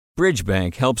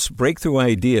Bridgebank helps breakthrough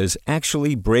ideas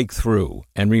actually break through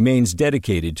and remains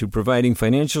dedicated to providing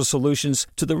financial solutions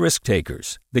to the risk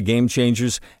takers, the game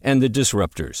changers, and the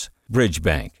disruptors.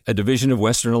 Bridgebank, a division of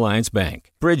Western Alliance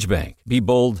Bank. Bridgebank. Be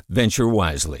bold, venture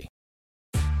wisely.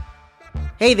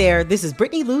 Hey there, this is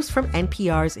Brittany Luce from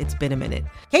NPR's It's Been a Minute.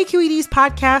 KQED's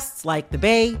podcasts like The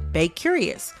Bay, Bay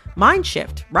Curious, Mind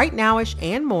Shift, Right Nowish,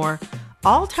 and more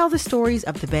all tell the stories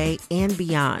of the Bay and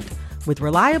beyond with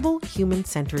reliable,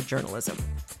 human-centered journalism.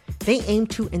 They aim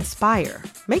to inspire,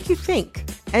 make you think,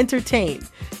 entertain,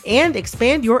 and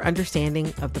expand your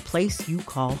understanding of the place you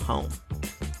call home.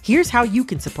 Here's how you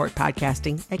can support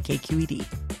podcasting at KQED.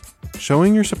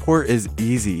 Showing your support is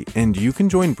easy, and you can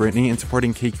join Brittany in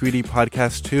supporting KQED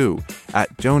Podcast too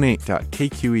at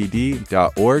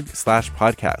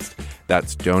donate.kqed.org/podcast.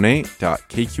 That's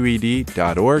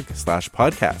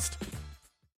donate.kqed.org/podcast.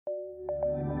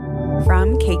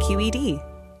 From KQED.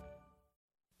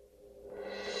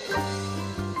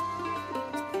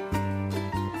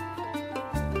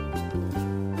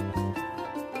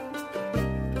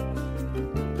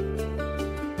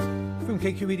 From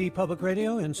KQED Public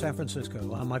Radio in San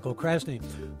Francisco, I'm Michael Krasny.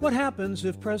 What happens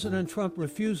if President Trump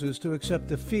refuses to accept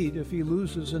defeat if he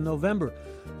loses in November?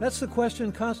 That's the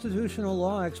question constitutional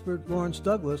law expert Lawrence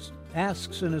Douglas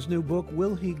asks in his new book,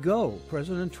 Will He Go?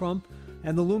 President Trump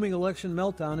and the Looming Election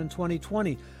Meltdown in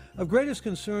 2020. Of greatest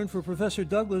concern for Professor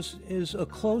Douglas is a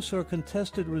close or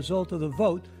contested result of the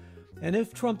vote. And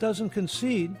if Trump doesn't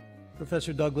concede,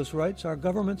 Professor Douglas writes, our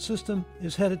government system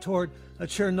is headed toward a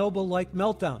Chernobyl-like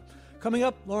meltdown. Coming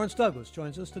up, Lawrence Douglas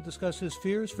joins us to discuss his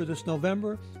fears for this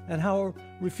November and how a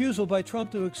refusal by Trump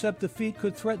to accept defeat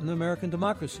could threaten American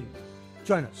democracy.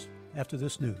 Join us after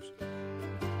this news.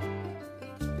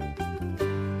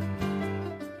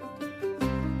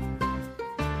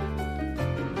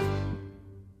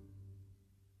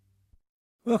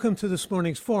 Welcome to this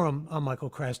morning's forum. I'm Michael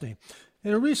Krasny.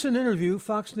 In a recent interview,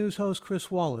 Fox News host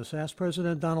Chris Wallace asked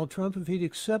President Donald Trump if he'd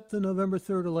accept the November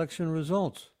 3rd election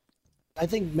results. I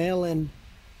think mail-in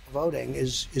voting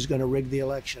is going to rig the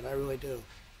election. I really do.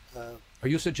 Are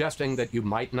you suggesting that you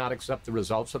might not accept the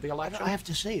results of the election? I have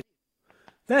to see.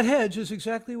 That hedge is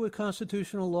exactly what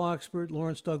constitutional law expert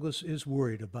Lawrence Douglas is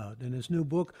worried about. In his new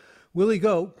book, Will He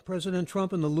Go? President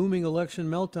Trump and the Looming Election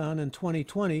Meltdown in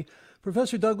 2020,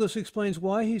 Professor Douglas explains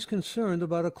why he's concerned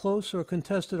about a close or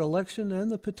contested election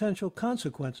and the potential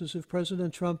consequences if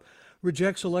President Trump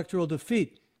rejects electoral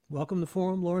defeat. Welcome to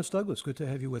Forum, Lawrence Douglas. Good to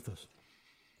have you with us.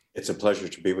 It's a pleasure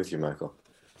to be with you, Michael.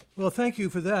 Well, thank you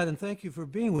for that, and thank you for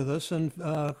being with us, and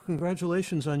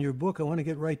congratulations on your book. I want to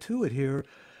get right to it here.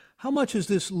 How much is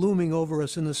this looming over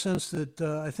us in the sense that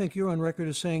I think you're on record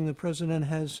as saying the president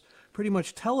has pretty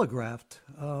much telegraphed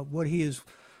what he is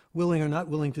willing or not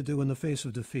willing to do in the face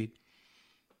of defeat?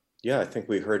 Yeah, I think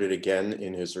we heard it again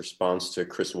in his response to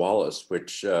Chris Wallace,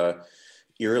 which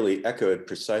eerily echoed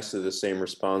precisely the same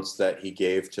response that he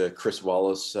gave to Chris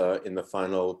Wallace in the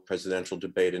final presidential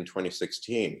debate in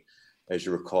 2016. As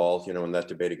you recall, in that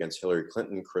debate against Hillary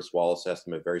Clinton, Chris Wallace asked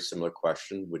him a very similar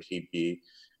question. Would he be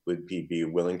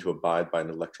willing to abide by an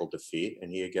electoral defeat?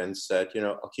 And he again said,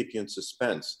 I'll keep you in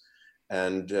suspense.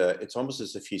 And it's almost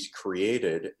as if he's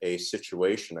created a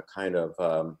situation, a kind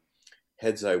of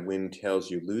heads I win,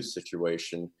 tails you lose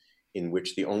situation, in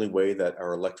which the only way that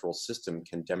our electoral system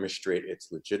can demonstrate its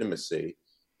legitimacy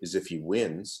is if he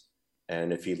wins.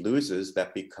 And if he loses,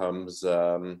 that becomes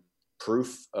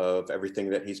proof of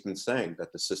everything that he's been saying,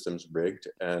 that the system's rigged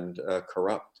and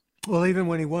corrupt. Well, even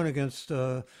when he won against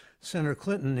Senator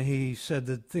Clinton, he said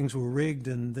that things were rigged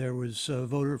and there was a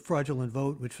fraudulent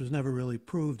vote, which was never really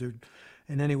proved or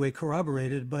in any way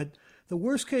corroborated. But the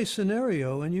worst case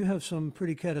scenario, and you have some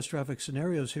pretty catastrophic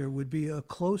scenarios here, would be a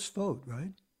close vote,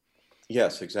 right?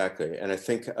 Yes, exactly. And I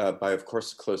think by, of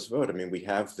course, a close vote, we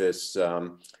have this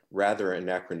rather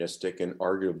anachronistic and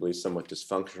arguably somewhat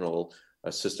dysfunctional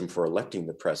system for electing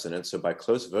the president. So by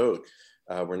close vote,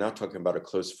 we're not talking about a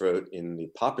close vote in the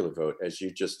popular vote, as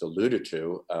you just alluded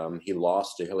to. He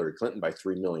lost to Hillary Clinton by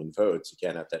 3 million votes.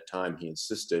 Again, at that time, he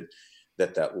insisted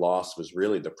that loss was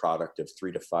really the product of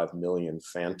 3 to 5 million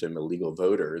phantom illegal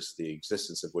voters, the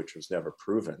existence of which was never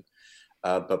proven.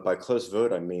 But by close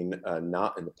vote, I mean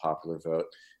not in the popular vote,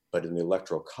 but in the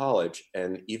Electoral College,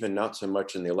 and even not so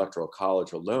much in the Electoral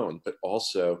College alone, but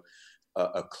also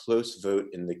a close vote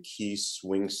in the key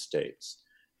swing states.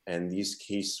 And these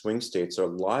key swing states are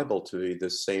liable to be the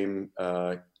same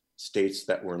states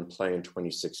that were in play in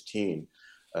 2016,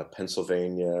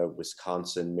 Pennsylvania,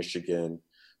 Wisconsin, Michigan,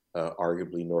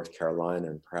 arguably North Carolina,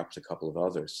 and perhaps a couple of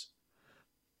others.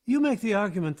 You make the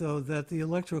argument, though, that the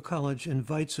Electoral College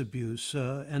invites abuse,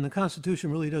 and the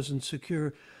Constitution really doesn't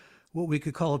secure what we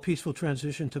could call a peaceful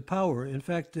transition to power. In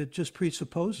fact, it just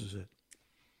presupposes it.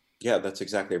 Yeah, that's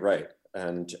exactly right.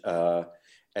 And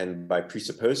by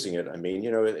presupposing it, I mean,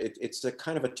 it's a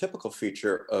kind of a typical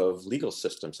feature of legal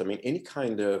systems. I mean, any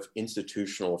kind of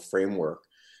institutional framework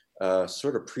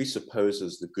sort of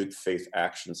presupposes the good faith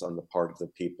actions on the part of the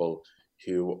people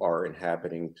who are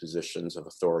inhabiting positions of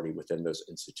authority within those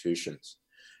institutions.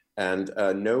 And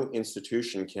no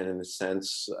institution can, in a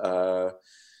sense,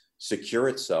 secure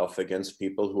itself against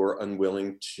people who are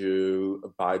unwilling to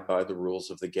abide by the rules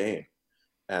of the game.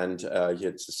 And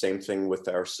it's the same thing with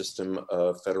our system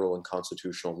of federal and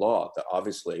constitutional law. That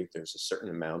obviously, there's a certain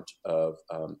amount of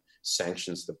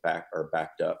sanctions that are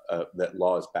backed up. That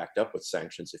law is backed up with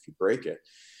sanctions if you break it.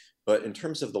 But in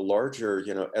terms of the larger,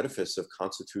 edifice of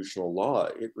constitutional law,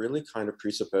 it really kind of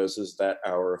presupposes that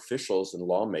our officials and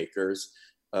lawmakers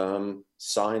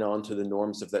sign on to the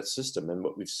norms of that system. And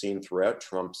what we've seen throughout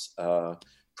Trump's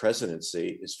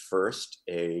presidency is first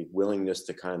a willingness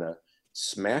to kind of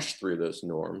smash through those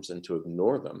norms and to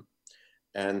ignore them.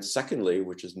 And secondly,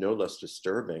 which is no less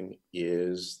disturbing,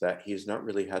 is that he's not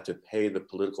really had to pay the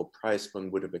political price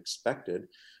one would have expected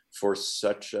for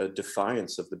such a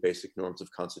defiance of the basic norms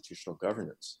of constitutional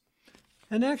governance.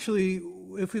 And actually,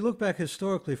 if we look back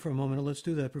historically for a moment, and let's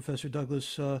do that, Professor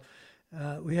Douglas,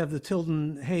 we have the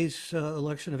Tilden-Hayes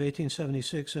election of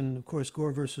 1876 and, of course,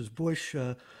 Gore versus Bush.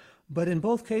 But in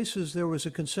both cases, there was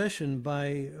a concession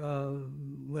by,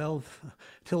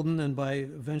 Tilden and by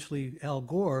eventually Al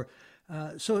Gore.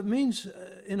 So it means,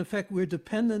 in effect, we're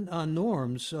dependent on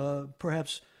norms,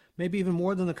 perhaps maybe even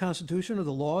more than the Constitution or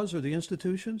the laws or the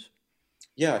institutions?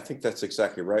 Yeah, I think that's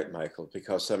exactly right, Michael,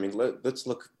 because, I mean, let's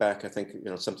look back. I think,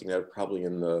 something that probably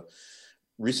in the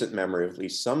recent memory of at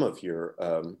least some of your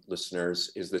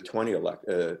listeners is the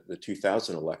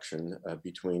 2000 election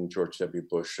between George W.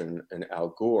 Bush and Al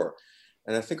Gore.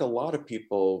 And I think a lot of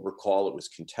people recall it was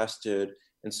contested.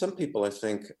 And some people, I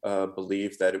think,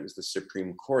 believe that it was the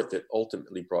Supreme Court that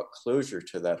ultimately brought closure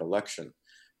to that election.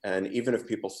 And even if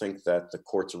people think that the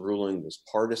court's ruling was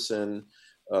partisan,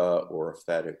 or if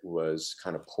that it was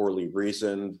kind of poorly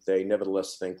reasoned, they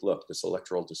nevertheless think, look, this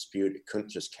electoral dispute, it couldn't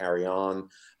just carry on.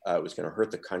 It was going to hurt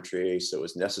the country, so it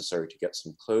was necessary to get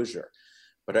some closure.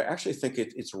 But I actually think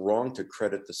it's wrong to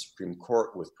credit the Supreme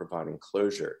Court with providing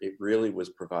closure. It really was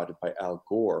provided by Al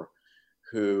Gore,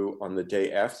 who on the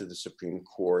day after the Supreme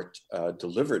Court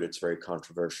delivered its very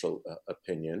controversial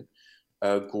opinion,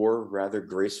 Gore rather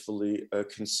gracefully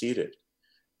conceded.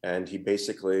 And he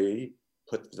basically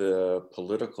put the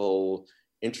political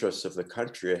interests of the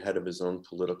country ahead of his own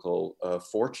political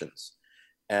fortunes.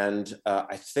 And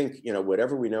I think,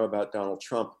 whatever we know about Donald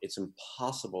Trump, it's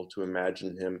impossible to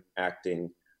imagine him acting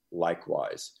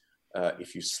likewise.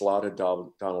 If you slotted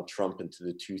Donald Trump into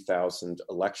the 2000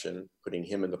 election, putting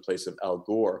him in the place of Al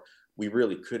Gore, we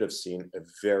really could have seen a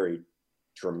very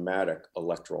dramatic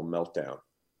electoral meltdown.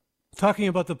 Talking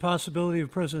about the possibility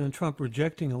of President Trump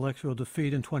rejecting electoral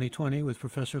defeat in 2020 with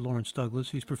Professor Lawrence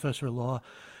Douglas. He's professor of law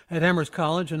at Amherst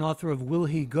College and author of Will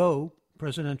He Go?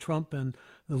 President Trump and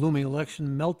the Looming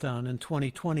Election Meltdown in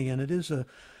 2020. And it is a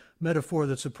metaphor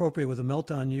that's appropriate with a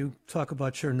meltdown. You talk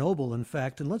about Chernobyl, in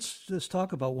fact, and let's just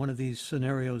talk about one of these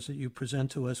scenarios that you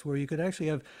present to us where you could actually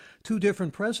have two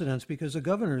different presidents because the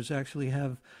governors actually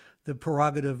have the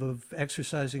prerogative of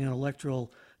exercising an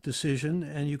electoral decision,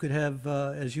 and you could have,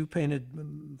 as you painted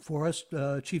for us,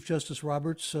 Chief Justice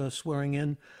Roberts swearing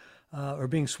in or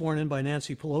being sworn in by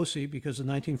Nancy Pelosi because the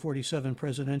 1947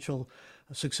 Presidential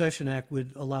Succession Act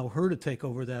would allow her to take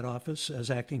over that office as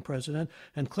acting president,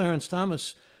 and Clarence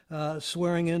Thomas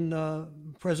swearing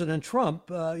in President Trump.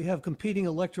 You have competing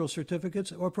electoral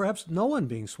certificates, or perhaps no one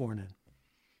being sworn in.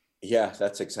 Yeah,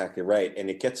 that's exactly right. And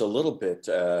it gets a little bit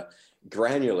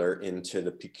granular into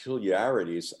the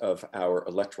peculiarities of our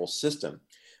electoral system.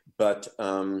 But,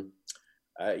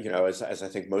 as I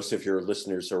think most of your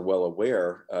listeners are well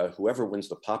aware, whoever wins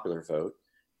the popular vote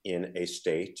in a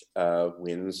state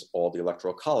wins all the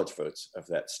electoral college votes of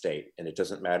that state. And it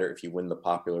doesn't matter if you win the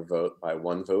popular vote by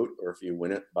one vote or if you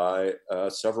win it by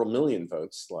several million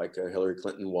votes, like Hillary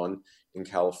Clinton won in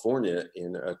California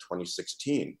in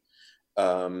 2016.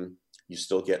 You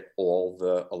still get all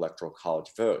the electoral college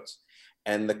votes.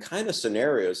 And the kind of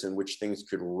scenarios in which things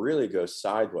could really go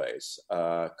sideways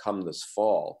come this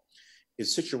fall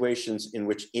is situations in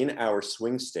which in our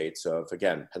swing states of,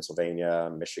 again,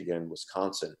 Pennsylvania, Michigan,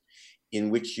 Wisconsin, in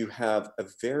which you have a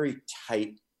very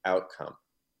tight outcome.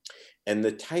 And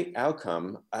the tight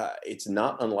outcome, it's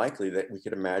not unlikely that we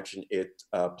could imagine it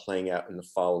playing out in the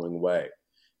following way,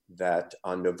 that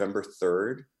on November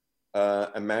 3rd,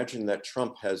 imagine that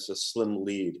Trump has a slim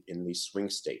lead in these swing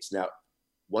states. Now,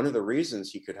 one of the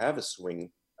reasons he could have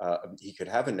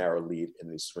a narrow lead in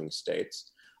these swing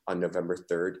states on November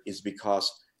 3rd is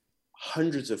because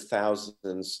hundreds of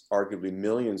thousands, arguably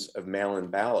millions of mail-in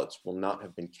ballots will not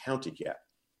have been counted yet.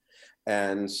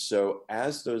 And so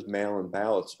as those mail-in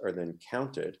ballots are then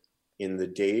counted in the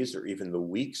days or even the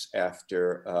weeks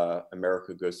after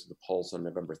America goes to the polls on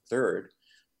November 3rd,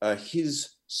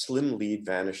 his slim lead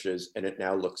vanishes, and it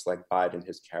now looks like Biden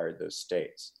has carried those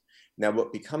states. Now,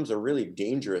 what becomes a really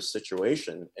dangerous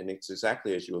situation, and it's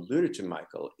exactly as you alluded to,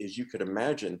 Michael, is you could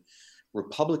imagine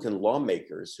Republican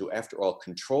lawmakers who, after all,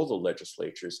 control the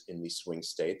legislatures in these swing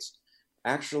states,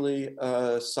 actually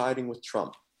siding with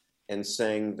Trump and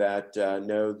saying that,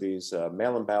 no, these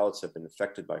mail-in ballots have been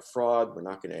affected by fraud. We're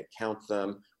not going to count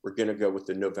them. We're going to go with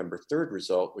the November 3rd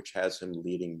result, which has him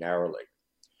leading narrowly.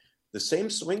 The same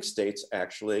swing states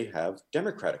actually have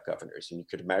Democratic governors. And you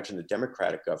could imagine the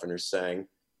Democratic governors saying,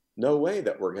 no way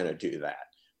that we're going to do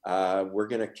that. We're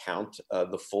going to count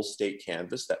the full state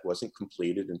canvass that wasn't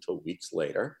completed until weeks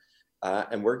later.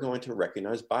 And we're going to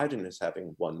recognize Biden as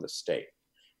having won the state.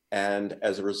 And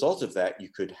as a result of that, you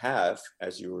could have,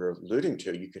 as you were alluding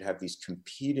to, you could have these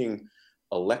competing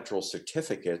electoral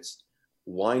certificates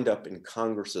wind up in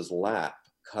Congress's lap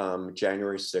come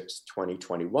January 6,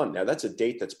 2021. Now, that's a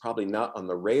date that's probably not on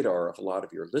the radar of a lot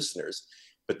of your listeners,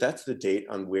 but that's the date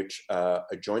on which a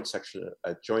joint session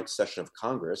of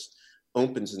Congress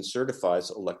opens and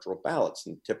certifies electoral ballots.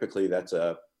 And typically that's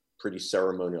a pretty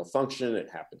ceremonial function. It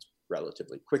happens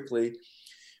relatively quickly.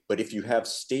 But if you have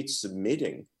states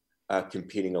submitting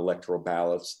competing electoral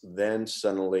ballots, then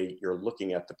suddenly you're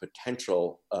looking at the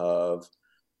potential of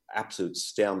absolute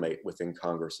stalemate within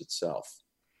Congress itself.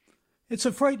 It's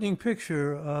a frightening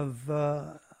picture of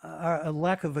a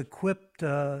lack of equipped,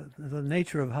 the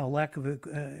nature of how lack of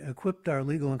equipped our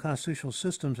legal and constitutional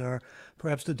systems are,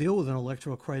 perhaps to deal with an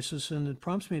electoral crisis. And it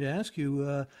prompts me to ask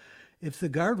you if the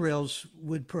guardrails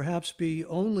would perhaps be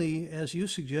only, as you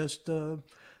suggest,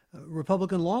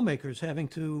 Republican lawmakers having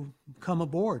to come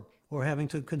aboard or having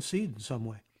to concede in some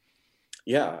way.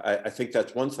 Yeah, I think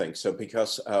that's one thing. So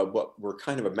because what we're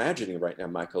kind of imagining right now,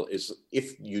 Michael, is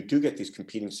if you do get these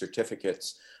competing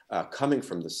certificates coming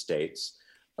from the states,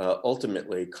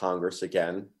 ultimately Congress,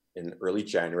 again, in early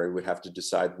January, would have to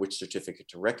decide which certificate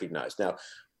to recognize. Now,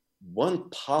 one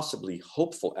possibly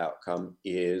hopeful outcome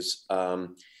is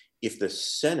if the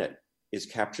Senate is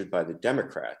captured by the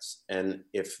Democrats, and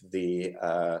if the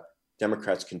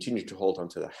Democrats continue to hold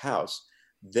onto the House,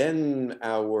 then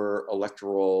our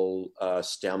electoral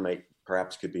stalemate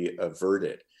perhaps could be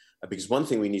averted. Because one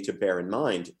thing we need to bear in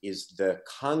mind is the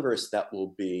Congress that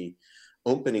will be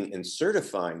opening and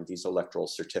certifying these electoral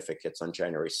certificates on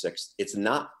January 6th, it's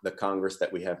not the Congress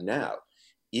that we have now.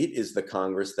 It is the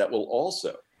Congress that will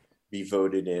also be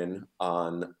voted in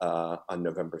on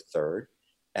November 3rd.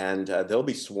 And they'll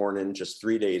be sworn in just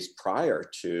 3 days prior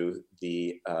to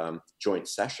the joint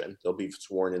session. They'll be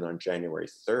sworn in on January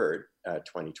 3rd,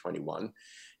 2021.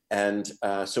 And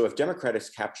so if Democrats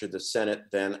capture the Senate,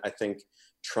 then I think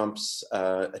Trump's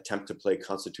attempt to play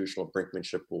constitutional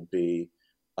brinkmanship will be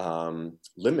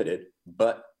limited.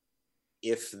 But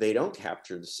if they don't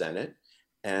capture the Senate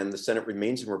and the Senate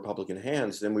remains in Republican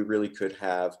hands, then we really could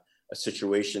have a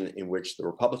situation in which the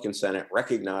Republican Senate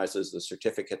recognizes the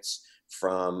certificates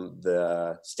from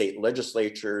the state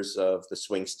legislatures of the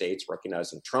swing states,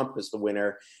 recognizing Trump as the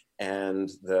winner, and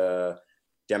the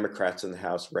Democrats in the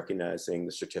House recognizing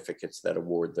the certificates that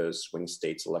award those swing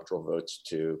states electoral votes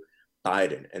to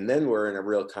Biden. And then we're in a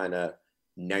real kind of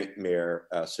nightmare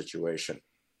situation.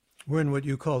 We're in what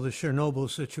you call the Chernobyl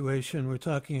situation. We're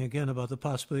talking again about the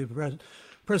possibility of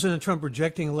President Trump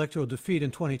rejecting electoral defeat in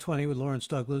 2020 with Lawrence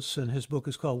Douglas, and his book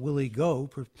is called Will He Go?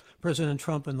 President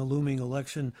Trump and the Looming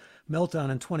Election Meltdown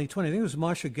in 2020. I think it was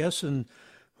Marcia Gessen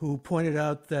who pointed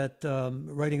out that,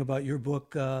 writing about your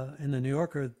book in the New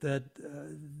Yorker, that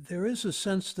there is a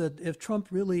sense that if Trump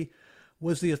really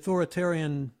was the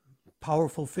authoritarian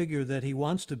powerful figure that he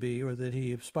wants to be or that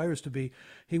he aspires to be,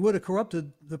 he would have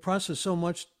corrupted the process so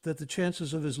much that the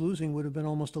chances of his losing would have been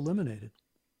almost eliminated.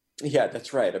 Yeah,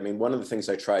 that's right. I mean, one of the things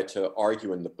I tried to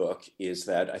argue in the book is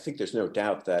that I think there's no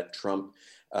doubt that Trump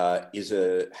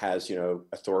has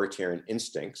authoritarian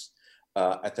instincts.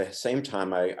 At the same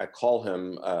time, I call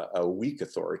him a weak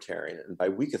authoritarian. And by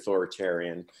weak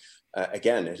authoritarian,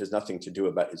 again, it has nothing to do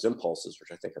about his impulses,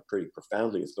 which I think are pretty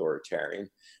profoundly authoritarian.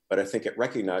 But I think it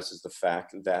recognizes the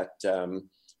fact that,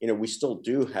 we still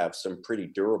do have some pretty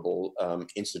durable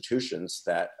institutions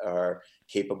that are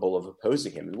capable of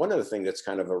opposing him. And one other thing that's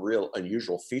kind of a real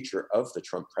unusual feature of the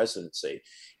Trump presidency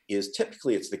is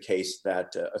typically it's the case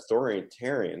that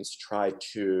authoritarians try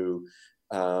to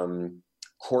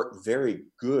court very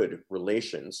good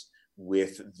relations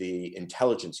with the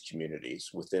intelligence communities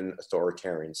within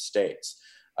authoritarian states.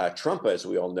 Trump, as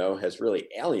we all know, has really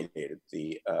alienated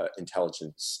the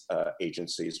intelligence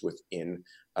agencies within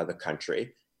the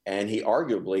country. And he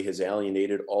arguably has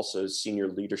alienated also senior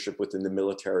leadership within the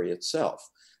military itself.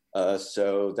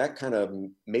 So that kind of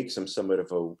makes him somewhat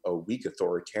of a weak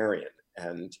authoritarian.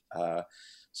 And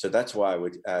so that's why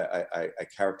I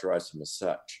characterize him as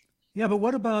such. Yeah, but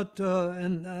what about,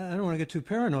 and I don't want to get too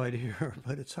paranoid here,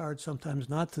 but it's hard sometimes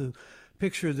not to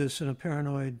picture this in a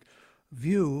paranoid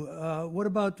view. What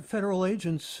about federal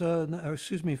agents,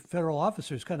 federal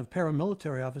officers, kind of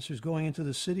paramilitary officers going into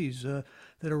the cities that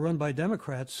are run by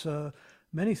Democrats?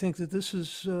 Many think that this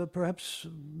is perhaps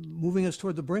moving us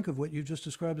toward the brink of what you just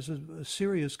described as a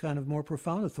serious kind of more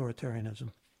profound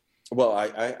authoritarianism. Well,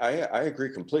 I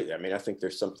agree completely. I mean, I think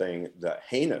there's something that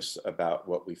heinous about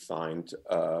what we find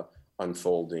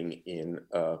unfolding in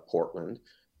Portland.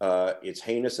 It's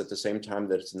heinous at the same time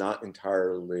that it's not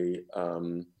entirely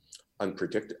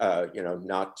unpredictable,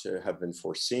 not to have been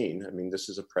foreseen. I mean, this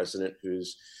is a president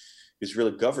who's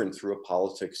really governed through a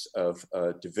politics of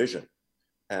division,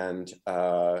 and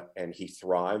he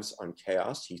thrives on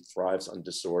chaos. He thrives on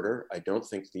disorder. I don't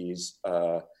think these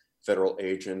federal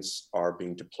agents are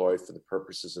being deployed for the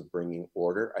purposes of bringing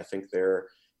order. I think they're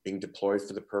being deployed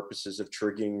for the purposes of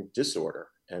triggering disorder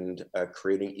and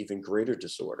creating even greater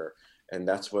disorder. And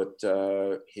that's what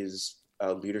his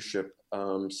leadership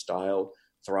style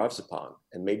thrives upon.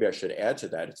 And maybe I should add to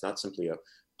that, it's not simply a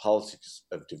politics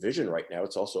of division right now,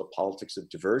 it's also a politics of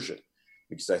diversion,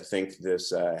 because I think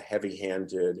this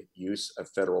heavy-handed use of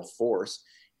federal force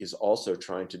is also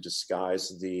trying to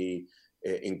disguise the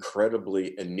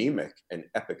incredibly anemic and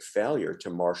epic failure to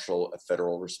marshal a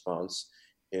federal response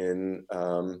in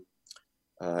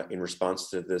response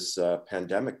to this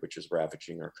pandemic, which is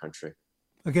ravaging our country.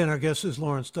 Again, our guest is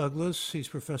Lawrence Douglas. He's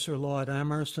professor of law at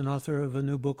Amherst and author of a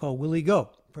new book called Will He Go?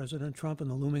 President Trump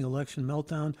and the Looming Election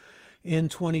Meltdown in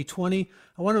 2020.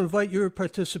 I want to invite your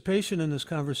participation in this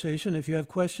conversation. If you have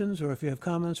questions or if you have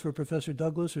comments for Professor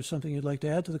Douglas or something you'd like to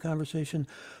add to the conversation,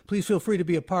 please feel free to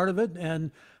be a part of it.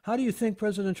 And how do you think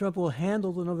President Trump will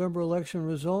handle the November election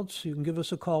results? You can give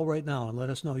us a call right now and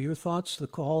let us know your thoughts. The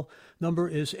call number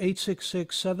is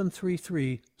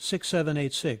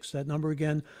 866-733-6786. That number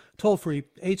again, toll free,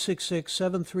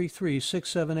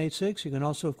 866-733-6786. You can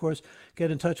also, of course, get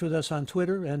in touch with us on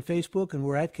Twitter and Facebook, and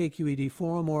we're at KQED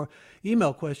Forum, or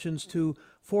email questions to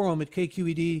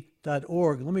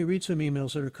forum@kqed.org. Let me read some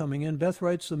emails that are coming in. Beth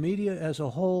writes, the media as a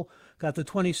whole got the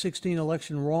 2016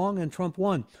 election wrong and Trump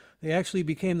won. They actually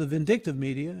became the vindictive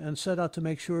media and set out to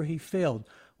make sure he failed.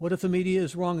 What if the media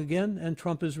is wrong again and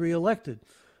Trump is reelected?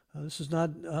 This is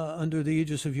not under the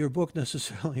aegis of your book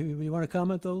necessarily. You want to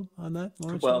comment, though, on that,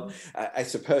 Lawrence? Well, I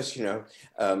suppose,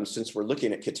 since we're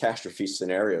looking at catastrophe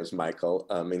scenarios, Michael,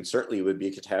 and certainly it would be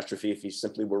a catastrophe if he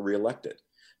simply were reelected.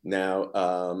 Now,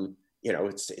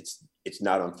 it's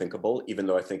not unthinkable, even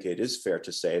though I think it is fair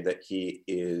to say that he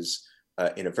is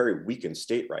in a very weakened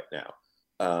state right now.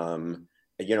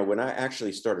 When I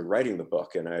actually started writing the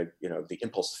book, and the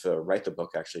impulse to write the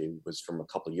book actually was from a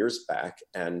couple of years back.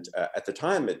 And at the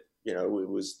time, it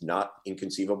was not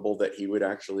inconceivable that he would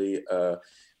actually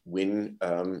win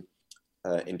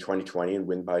in 2020 and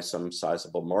win by some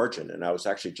sizable margin. And I was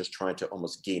actually just trying to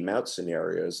almost game out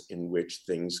scenarios in which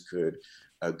things could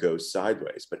go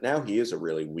sideways. But now he is a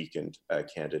really weakened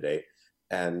candidate.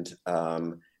 And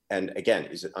again,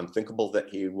 is it unthinkable that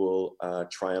he will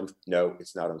triumph? No,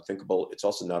 it's not unthinkable. It's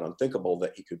also not unthinkable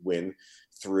that he could win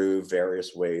through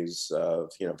various ways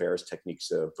of, various techniques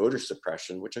of voter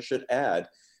suppression, which I should add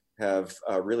have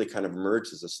really kind of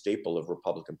emerged as a staple of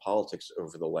Republican politics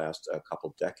over the last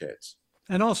couple of decades.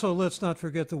 And also, let's not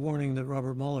forget the warning that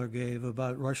Robert Mueller gave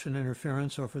about Russian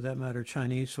interference, or for that matter,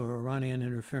 Chinese or Iranian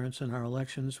interference in our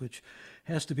elections, which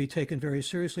has to be taken very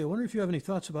seriously. I wonder if you have any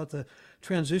thoughts about the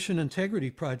Transition Integrity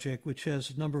Project, which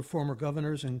has a number of former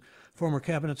governors and former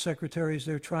cabinet secretaries.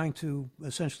 They're trying to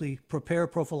essentially prepare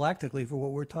prophylactically for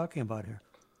what we're talking about here.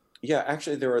 Yeah,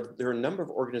 actually, there are a number of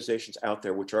organizations out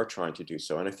there which are trying to do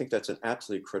so, and I think that's an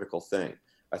absolutely critical thing.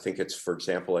 For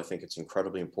example, I think it's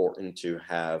incredibly important to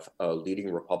have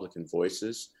leading Republican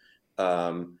voices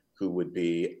who would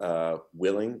be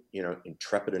willing,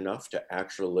 intrepid enough to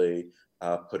actually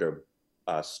put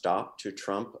a stop to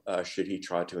Trump should he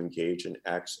try to engage in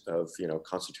acts of,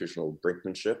 constitutional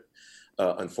brinkmanship.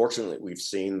 Unfortunately, we've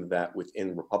seen that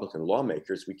within Republican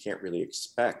lawmakers, we can't really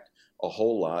expect a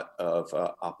whole lot of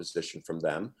opposition from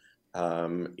them.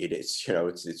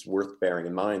 It's worth bearing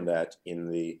in mind that in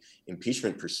the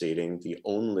impeachment proceeding, the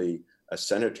only a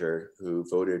senator who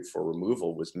voted for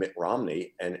removal was Mitt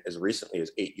Romney. And as recently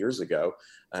as 8 years ago,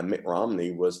 Mitt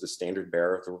Romney was the standard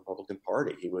bearer of the Republican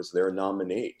Party. He was their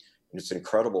nominee. And it's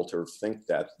incredible to think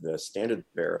that the standard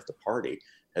bearer of the party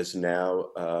is now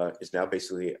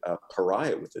basically a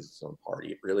pariah within its own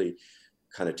party. It really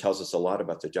kind of tells us a lot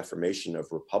about the deformation of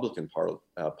Republican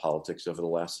politics over the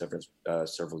last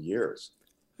several years.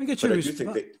 I'm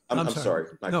sorry.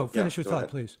 Michael. No, finish your thought,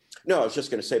 please. No, I was just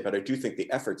going to say, but I do think the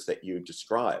efforts that you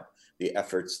describe, the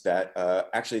efforts that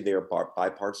actually they are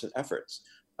bipartisan efforts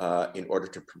in order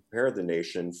to prepare the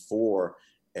nation for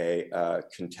a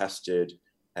contested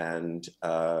and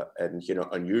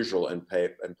unusual and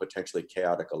potentially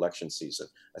chaotic election season.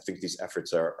 I think these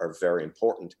efforts are very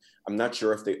important. I'm not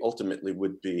sure if they ultimately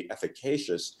would be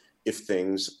efficacious if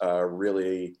things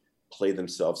really play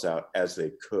themselves out as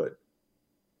they could.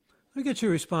 I get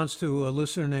your response to a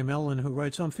listener named Ellen who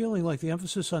writes, I'm feeling like the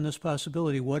emphasis on this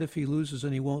possibility, what if he loses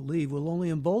and he won't leave, will only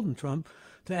embolden Trump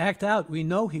to act out. We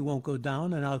know he won't go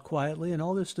down and out quietly, and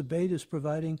all this debate is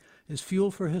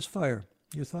fuel for his fire.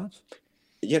 Your thoughts?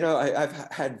 I've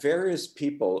had various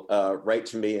people write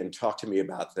to me and talk to me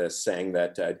about this, saying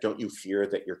that don't you fear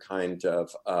that you're kind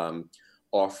of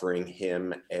offering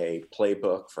him a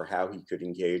playbook for how he could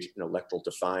engage in electoral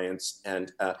defiance. And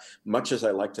much as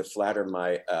I like to flatter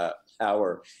my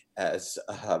power as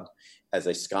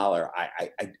a scholar,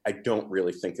 I don't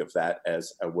really think of that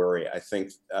as a worry. I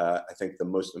think the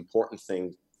most important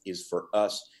thing is for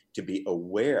us to be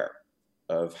aware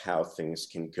of how things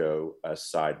can go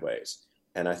sideways.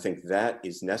 And I think that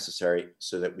is necessary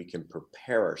so that we can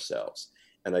prepare ourselves.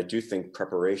 And I do think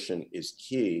preparation is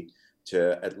key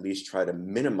to at least try to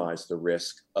minimize the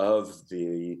risk of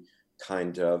the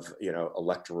kind of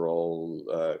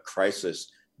electoral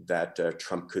crisis that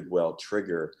Trump could well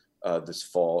trigger this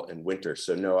fall and winter.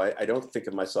 So no, I don't think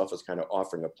of myself as kind of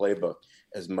offering a playbook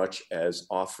as much as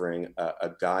offering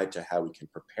a guide to how we can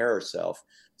prepare ourselves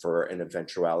for an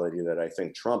eventuality that I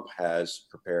think Trump has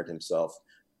prepared himself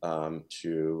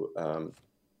to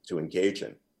engage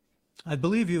in. I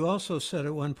believe you also said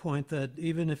at one point that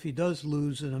even if he does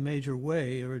lose in a major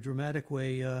way or a dramatic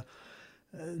way,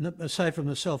 aside from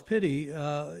the self-pity,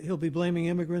 he'll be blaming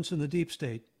immigrants in the deep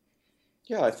state.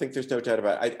 Yeah, I think there's no doubt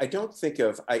about it. I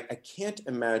can't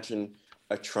imagine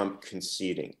a Trump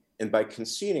conceding. And by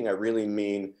conceding, I really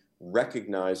mean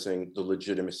recognizing the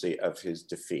legitimacy of his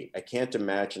defeat. I can't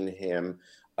imagine him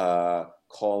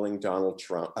calling Joe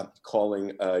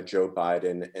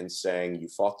Biden and saying, you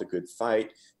fought the good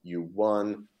fight, you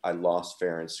won, I lost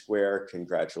fair and square,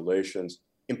 congratulations.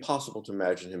 Impossible to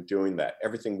imagine him doing that.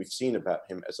 Everything we've seen about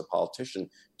him as a politician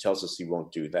tells us he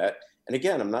won't do that. And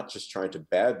again, I'm not just trying to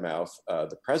badmouth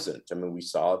the president. I mean, we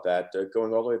saw that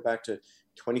going all the way back to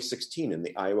 2016 in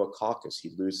the Iowa caucus.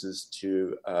 He loses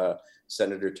to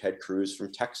Senator Ted Cruz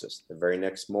from Texas. The very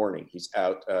next morning, he's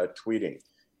out tweeting,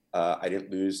 I didn't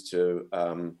lose to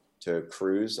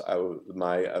Cruz.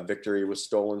 My victory was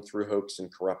stolen through hoax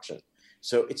and corruption.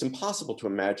 So it's impossible to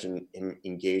imagine him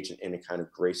engage in any kind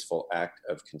of graceful act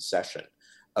of concession.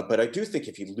 But I do think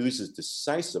if he loses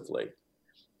decisively,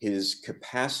 his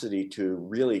capacity to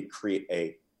really create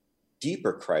a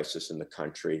deeper crisis in the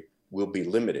country will be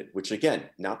limited, which again,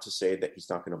 not to say that he's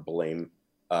not going to blame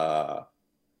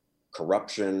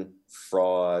corruption,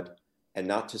 fraud, and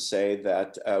not to say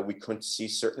that we couldn't see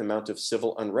certain amount of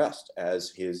civil unrest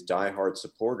as his diehard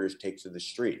supporters take to the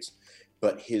streets.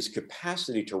 But his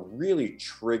capacity to really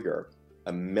trigger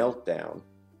a meltdown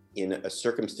in a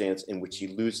circumstance in which he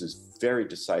loses very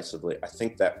decisively, I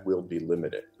think that will be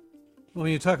limited.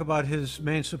 When you talk about his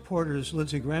main supporters,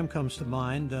 Lindsey Graham comes to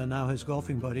mind, now his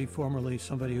golfing buddy, formerly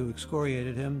somebody who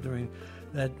excoriated him during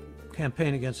that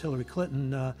campaign against Hillary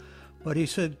Clinton. But he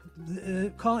said,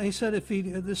 this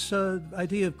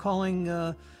idea of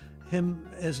calling him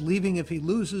as leaving if he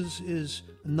loses is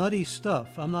nutty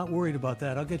stuff. I'm not worried about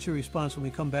that. I'll get your response when we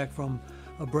come back from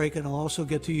a break, and I'll also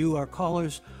get to you, our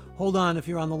callers. Hold on, if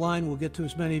you're on the line, we'll get to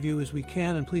as many of you as we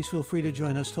can, and please feel free to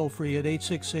join us toll-free at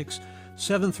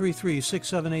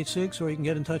 866-733-6786, or you can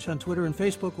get in touch on Twitter and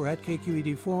Facebook. We're at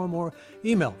KQED Forum, or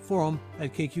email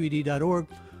forum@kqed.org.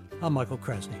 I'm Michael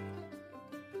Krasny.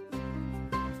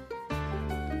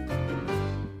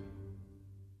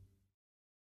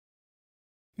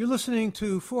 You're listening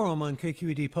to Forum on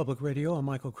KQED Public Radio. I'm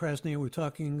Michael Krasny. We're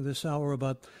talking this hour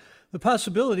about the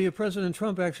possibility of President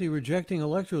Trump actually rejecting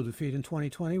electoral defeat in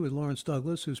 2020 with Lawrence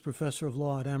Douglas, who's professor of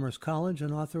law at Amherst College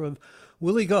and author of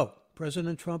Will He Go?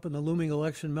 President Trump and the Looming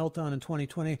Election Meltdown in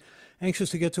 2020.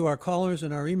 Anxious to get to our callers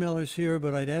and our emailers here,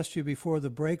 but I'd asked you before the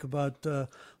break about Senator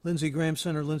Lindsey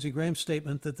Graham's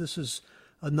statement that this is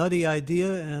a nutty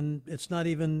idea, and it's not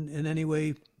even in any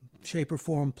way, shape, or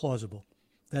form plausible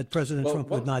that President Trump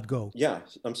would not go. Yeah,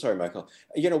 I'm sorry, Michael.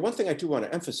 One thing I do want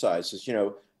to emphasize is,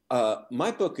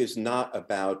 my book is not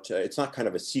about, it's not kind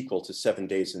of a sequel to 7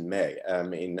 Days in May. I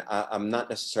mean, I'm not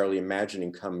necessarily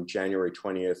imagining come January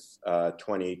 20th,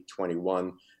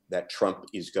 2021, that Trump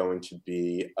is going to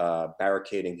be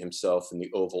barricading himself in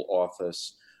the Oval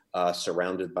Office,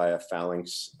 surrounded by a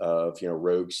phalanx of,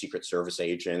 rogue Secret Service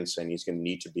agents, and he's going to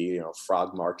need to be,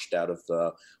 frog marched out of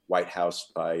the White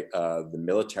House by the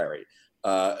military.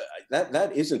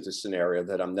 That isn't the scenario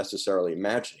that I'm necessarily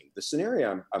imagining. The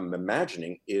scenario I'm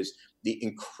imagining is the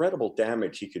incredible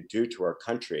damage he could do to our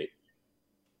country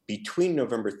between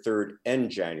November 3rd and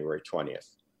January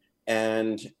 20th.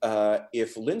 And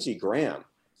if Lindsey Graham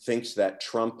thinks that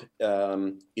Trump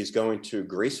is going to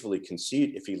gracefully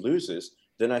concede if he loses,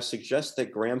 then I suggest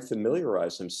that Graham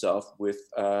familiarize himself with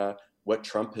what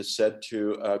Trump has said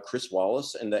to Chris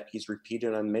Wallace, and that he's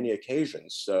repeated on many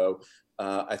occasions. So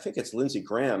I think it's Lindsey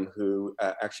Graham who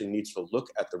actually needs to look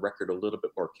at the record a little bit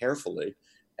more carefully.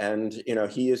 And,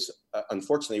 he is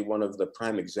unfortunately one of the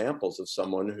prime examples of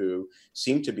someone who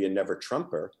seemed to be a never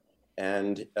Trumper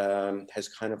and has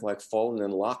kind of like fallen in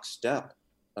lockstep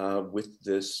with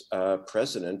this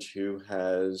president who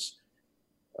has,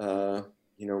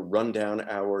 run down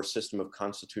our system of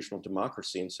constitutional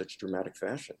democracy in such dramatic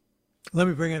fashion. Let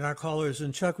me bring in our callers.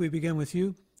 And Chuck, we begin with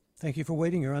you. Thank you for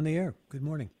waiting. You're on the air. Good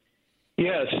morning.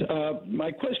 Yes.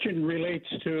 My question relates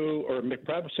to, or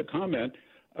perhaps a comment,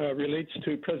 relates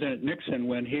to President Nixon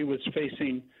when he was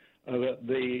facing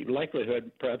the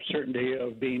likelihood, perhaps certainty,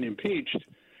 of being impeached.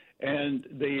 And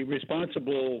the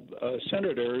responsible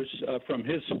senators from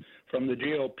the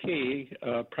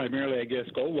GOP, primarily, I guess,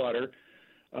 Goldwater,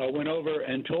 went over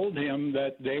and told him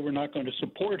that they were not going to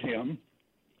support him,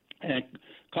 and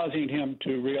causing him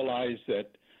to realize that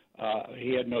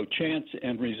he had no chance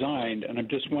and resigned. And I'm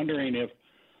just wondering if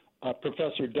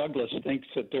Professor Douglas thinks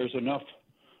that there's enough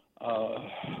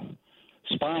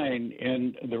spine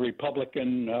in the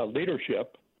Republican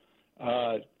leadership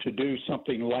to do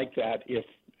something like that if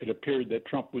it appeared that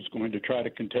Trump was going to try to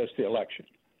contest the election.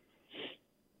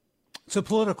 It's a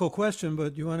political question,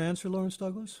 but you want to answer, Lawrence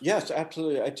Douglas? Yes,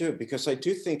 absolutely, I do, because I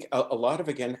do think a lot of,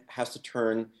 again, has to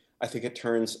turn, I think it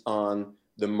turns on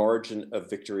the margin of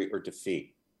victory or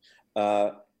defeat.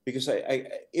 Because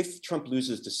if Trump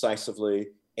loses decisively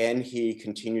and he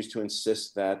continues to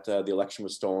insist that the election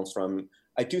was stolen from,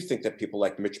 I do think that people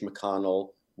like Mitch McConnell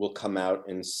will come out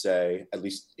and say, at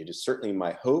least it is certainly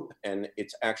my hope, and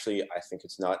it's actually, I think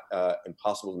it's not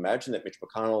impossible to imagine that Mitch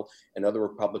McConnell and other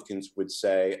Republicans would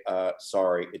say,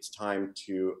 sorry, it's time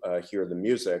to hear the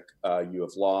music, you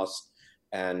have lost,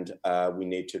 and we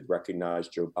need to recognize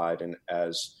Joe Biden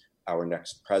as our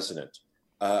next president.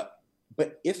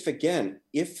 But if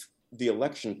the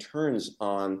election turns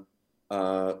on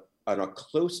a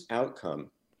close outcome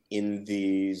in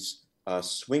these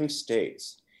swing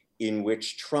states, in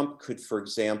which Trump could, for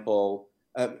example,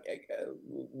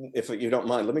 if you don't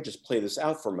mind, let me just play this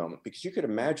out for a moment, because you could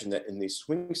imagine that in these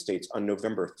swing states on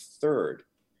November 3rd,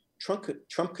 Trump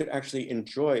could actually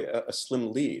enjoy a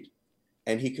slim lead.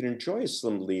 And he could enjoy a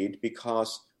slim lead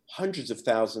because hundreds of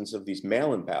thousands of these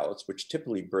mail-in ballots, which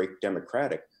typically break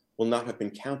Democratic, will not have been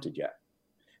counted yet.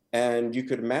 And you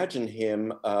could imagine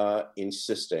him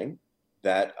insisting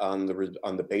that on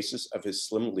the basis of his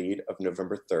slim lead of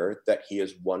November 3rd, that he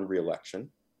has won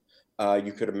re-election.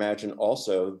 You could imagine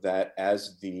also that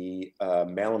as the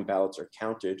mail-in ballots are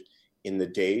counted in the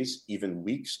days, even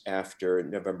weeks after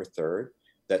November 3rd,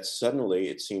 that suddenly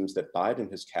it seems that Biden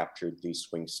has captured these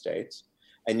swing states.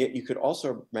 And yet you could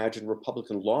also imagine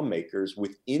Republican lawmakers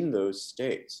within those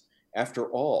states.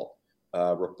 After all,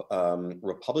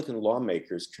 Republican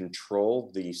lawmakers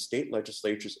control the state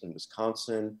legislatures in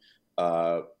Wisconsin,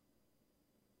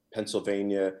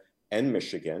 Pennsylvania, and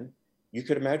Michigan. You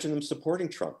could imagine them supporting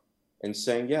Trump and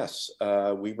saying, yes,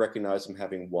 we recognize him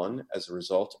having won as a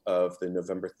result of the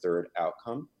November 3rd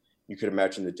outcome. You could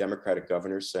imagine the Democratic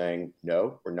governors saying,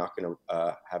 no, we're not going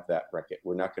to have that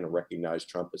we're not going to recognize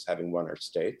Trump as having won our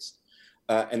states.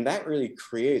 And that really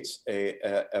creates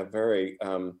a very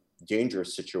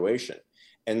dangerous situation.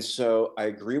 And so I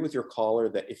agree with your caller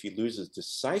that if he loses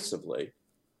decisively,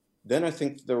 then I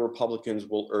think the Republicans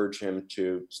will urge him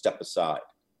to step aside.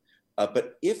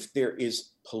 But if there is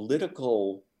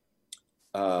political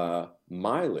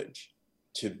mileage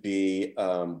to be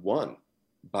won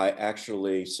by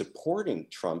actually supporting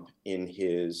Trump in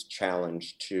his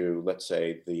challenge to, let's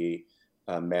say, the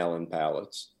mail-in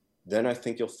ballots, then I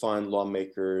think you'll find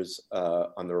lawmakers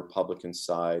on the Republican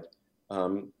side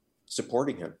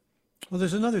supporting him. Well,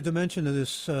 there's another dimension to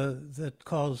this that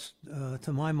calls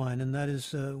to my mind, and that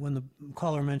is when the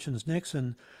caller mentions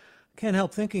Nixon. Can't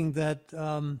help thinking that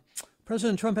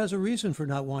President Trump has a reason for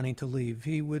not wanting to leave.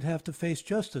 He would have to face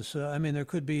justice. I mean, there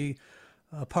could be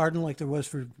a pardon like there was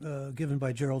for given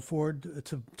by Gerald Ford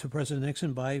to President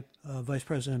Nixon by Vice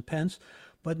President Pence,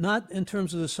 but not in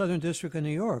terms of the Southern District of New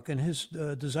York and his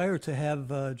desire to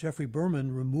have Jeffrey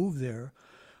Berman removed there,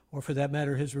 or for that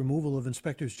matter, his removal of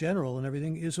inspectors general and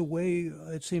everything, is a way,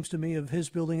 it seems to me, of his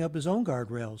building up his own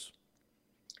guardrails.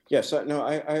 Yes, no,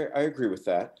 I agree with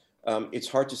that. It's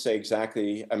hard to say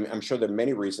exactly. I'm sure there are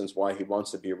many reasons why he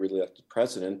wants to be a reelected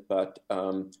president, but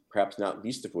perhaps not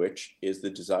least of which is the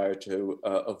desire to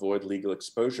avoid legal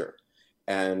exposure.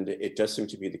 And it does seem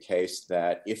to be the case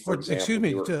that if, for example, excuse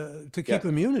me, to keep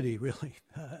immunity, really,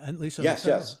 at least. Yes.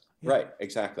 Yeah. Right,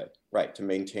 exactly. Right, to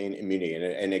maintain immunity.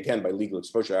 And again, by legal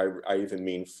exposure, I even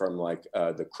mean from like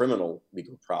the criminal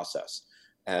legal process.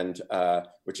 And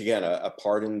which again, a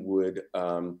pardon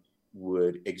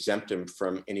would exempt him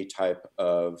from any type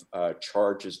of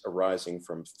charges arising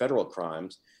from federal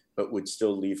crimes, but would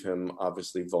still leave him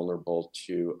obviously vulnerable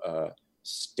to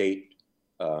state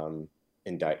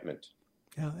indictment.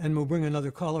 Yeah, and we'll bring another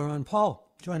caller on.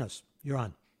 Paul, join us. You're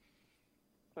on.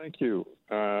 Thank you.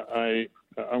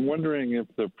 I'm wondering if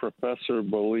the professor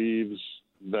believes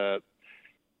that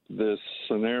the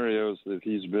scenarios that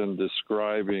he's been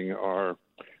describing are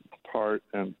part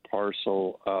and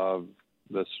parcel of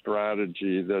the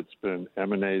strategy that's been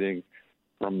emanating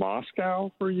from Moscow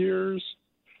for years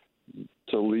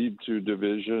to lead to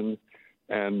division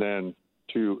and then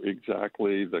to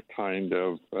exactly the kind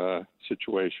of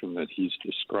situation that he's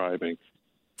describing.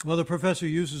 Well, the professor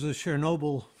uses a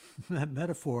Chernobyl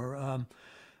metaphor.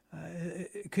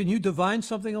 Can you divine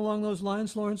something along those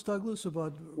lines, Lawrence Douglas,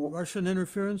 about Russian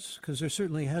interference? Because there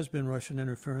certainly has been Russian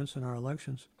interference in our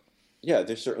elections. Yeah,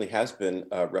 there certainly has been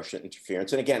Russian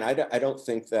interference. And again, I don't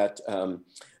think that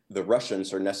the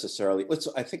Russians are necessarily,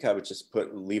 I think I would just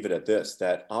leave it at this,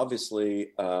 that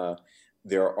obviously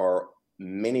there are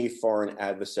many foreign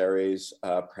adversaries,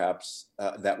 perhaps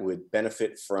that would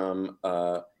benefit from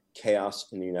chaos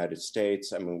in the United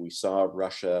States. I mean, we saw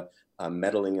Russia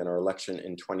meddling in our election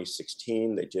in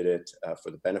 2016. They did it for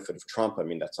the benefit of Trump. I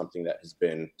mean, that's something that has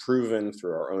been proven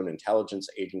through our own intelligence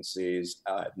agencies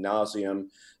ad nauseum.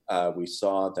 We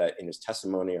saw that in his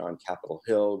testimony on Capitol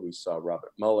Hill. We saw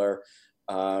Robert Mueller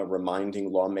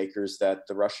reminding lawmakers that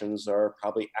the Russians are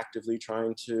probably actively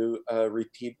trying to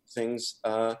repeat things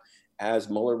as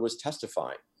Mueller was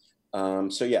testifying.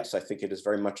 So yes, I think it is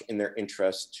very much in their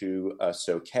interest to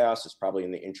sow chaos. It's probably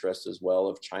in the interest as well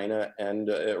of China and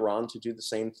Iran to do the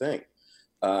same thing.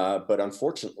 But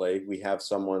unfortunately, we have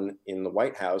someone in the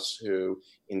White House who,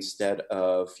 instead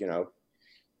of,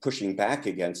 pushing back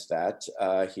against that,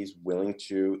 he's willing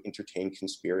to entertain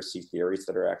conspiracy theories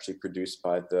that are actually produced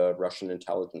by the Russian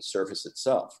intelligence service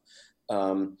itself.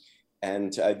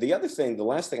 And the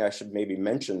last thing I should maybe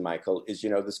mention, Michael, is,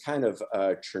 this kind of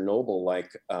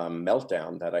Chernobyl-like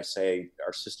meltdown that I say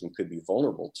our system could be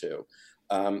vulnerable to.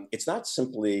 It's not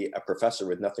simply a professor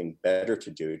with nothing better to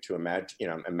do to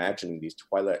imagine, imagining these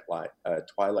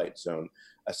Twilight Zone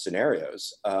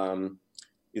scenarios.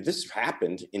 This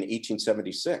happened in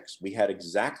 1876. We had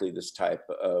exactly this type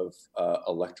of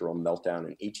electoral meltdown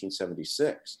in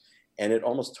 1876, and it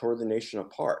almost tore the nation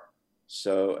apart.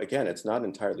 So again, it's not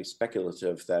entirely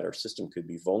speculative that our system could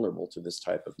be vulnerable to this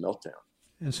type of meltdown.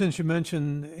 And since you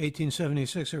mentioned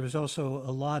 1876, there was also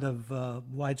a lot of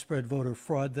widespread voter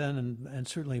fraud then, and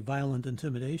certainly violent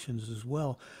intimidations as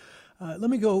well. Let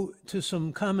me go to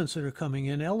some comments that are coming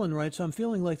in. Ellen writes, I'm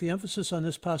feeling like the emphasis on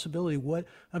this possibility.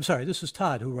 This is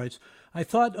Todd who writes, I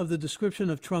thought of the description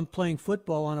of Trump playing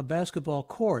football on a basketball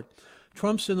court.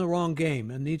 Trump's in the wrong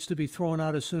game and needs to be thrown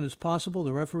out as soon as possible.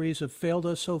 The referees have failed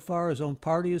us so far. His own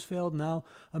party has failed. Now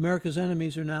America's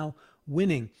enemies are now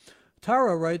winning.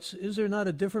 Tara writes, is there not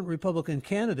a different Republican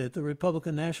candidate the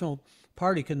Republican National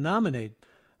Party can nominate?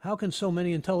 How can so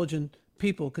many intelligent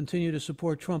people continue to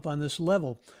support Trump on this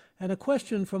level? And a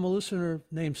question from a listener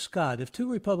named Scott. If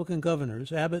two Republican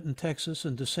governors, Abbott in Texas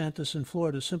and DeSantis in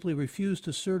Florida, simply refuse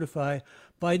to certify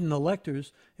Biden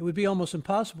electors, it would be almost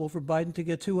impossible for Biden to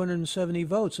get 270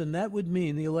 votes. And that would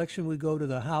mean the election would go to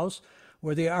the House,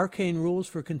 where the arcane rules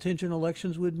for contingent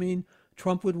elections would mean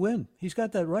Trump would win. He's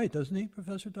got that right, doesn't he,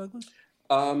 Professor Douglas?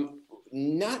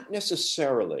 Not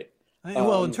necessarily.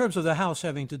 Well, in terms of the House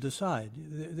having to decide,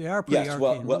 they are pretty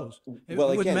arcane rules. It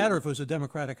wouldn't matter if it was a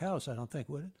Democratic House, I don't think,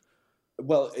 would it?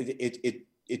 Well,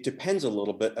 it depends a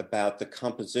little bit about the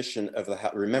composition of the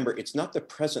House. Remember, it's not the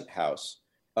present House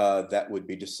that would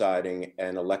be deciding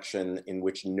an election in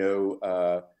which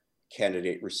no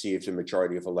candidate receives a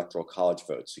majority of electoral college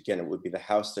votes. Again, it would be the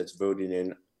House that's voted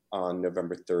in on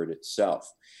November 3rd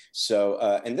itself. So,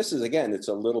 and this is, again, it's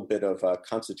a little bit of a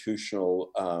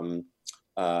constitutional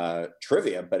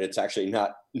trivia, but it's actually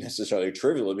not necessarily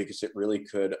trivial because it really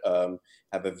could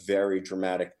have a very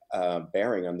dramatic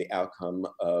bearing on the outcome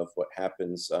of what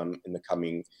happens in the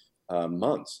coming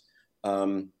months.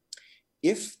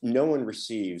 If no one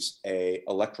receives an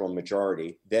electoral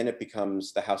majority, then it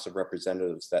becomes the House of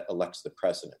Representatives that elects the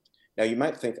president. Now, you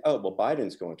might think, oh, well,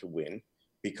 Biden's going to win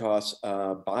because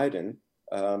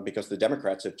because the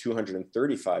Democrats have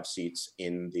 235 seats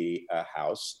in the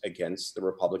House against the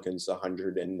Republicans'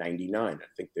 199. I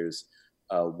think there's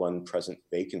one present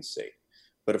vacancy.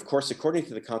 But of course, according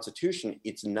to the Constitution,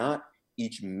 it's not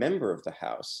each member of the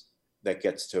House that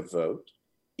gets to vote.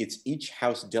 It's each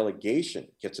House delegation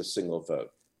gets a single vote.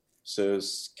 So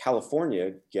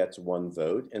California gets one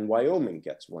vote and Wyoming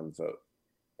gets one vote.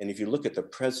 And if you look at the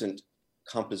present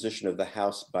composition of the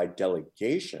House by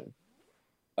delegation,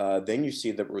 then you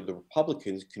see that the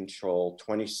Republicans control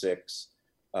 26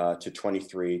 to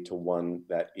 23 to 1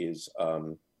 that is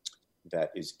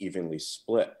evenly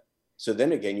split. So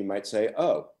then again, you might say,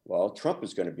 oh, well, Trump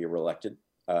is going to be reelected.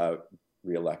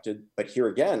 But here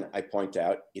again, I point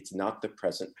out, it's not the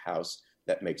present House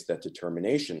that makes that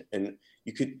determination. And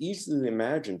you could easily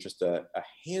imagine just a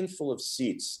handful of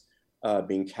seats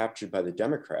being captured by the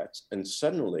Democrats, and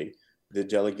suddenly the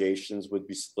delegations would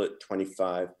be split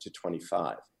 25 to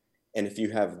 25. And if you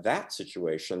have that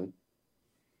situation,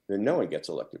 then no one gets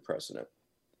elected president.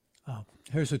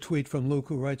 Here's a tweet from Luke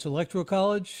who writes, Electoral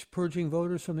College, purging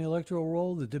voters from the electoral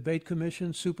roll, the debate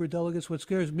commission, superdelegates. What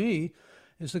scares me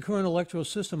is the current electoral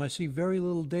system. I see very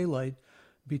little daylight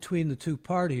between the two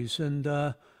parties. And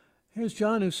here's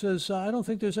John who says, I don't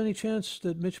think there's any chance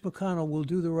that Mitch McConnell will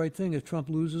do the right thing if Trump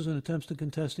loses and attempts to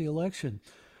contest the election.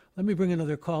 Let me bring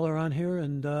another caller on here.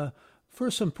 And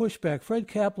first, some pushback. Fred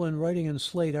Kaplan, writing in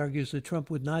Slate, argues that Trump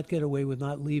would not get away with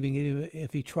not leaving even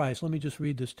if he tries. Let me just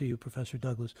read this to you, Professor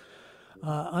Douglas.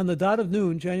 On the dot of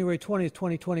noon, January 20th,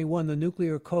 2021, the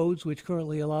nuclear codes which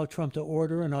currently allow Trump to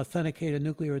order and authenticate a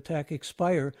nuclear attack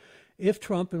expire. If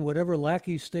Trump and whatever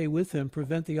lackeys stay with him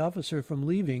prevent the officer from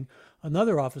leaving,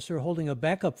 another officer holding a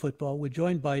backup football would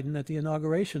join Biden at the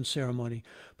inauguration ceremony.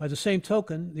 By the same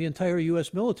token, the entire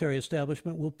U.S. military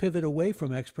establishment will pivot away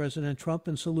from ex-President Trump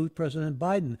and salute President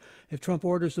Biden. If Trump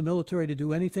orders the military to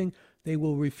do anything, they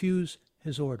will refuse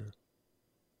his order.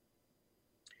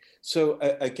 So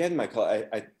again, Michael,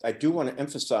 I do want to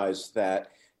emphasize that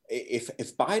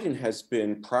if Biden has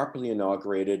been properly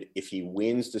inaugurated, if he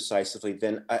wins decisively,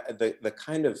 then the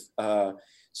kind of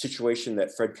situation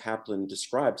that Fred Kaplan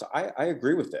describes, I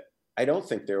agree with it. I don't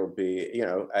think there will be,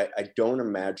 I don't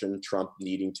imagine Trump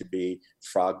needing to be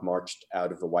frog marched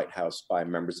out of the White House by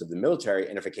members of the military.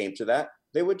 And if it came to that,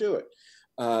 they would do it.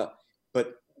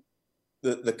 But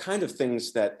the kind of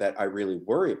things that I really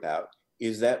worry about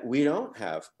is that we don't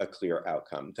have a clear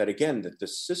outcome, that again, that the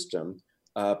system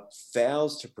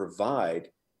fails to provide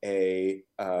a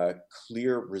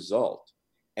clear result.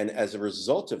 And as a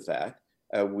result of that,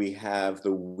 we have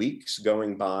the weeks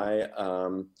going by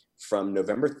from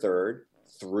November 3rd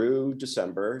through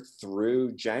December,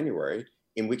 through January,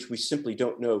 in which we simply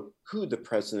don't know who the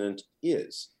president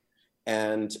is.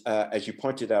 And as you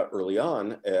pointed out early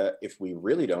on, if we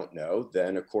really don't know,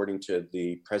 then according to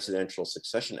the Presidential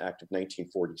Succession Act of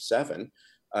 1947,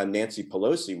 Nancy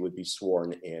Pelosi would be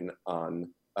sworn in on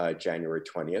January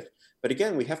 20th. But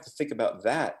again, we have to think about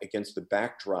that against the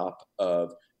backdrop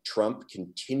of Trump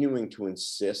continuing to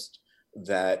insist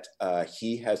that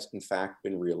he has in fact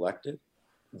been reelected,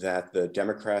 that the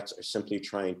Democrats are simply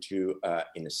trying to,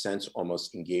 in a sense,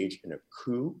 almost engage in a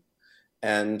coup.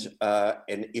 And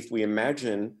if we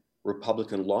imagine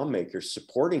Republican lawmakers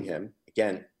supporting him,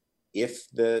 again, if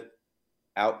the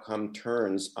outcome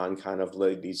turns on kind of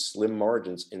like these slim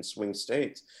margins in swing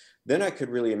states, then I could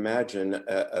really imagine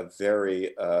a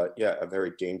very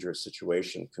dangerous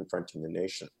situation confronting the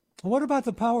nation. What about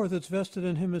the power that's vested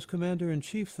in him as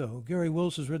commander-in-chief, though? Gary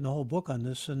Wills has written a whole book on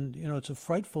this, and it's a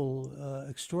frightful,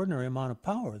 extraordinary amount of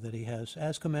power that he has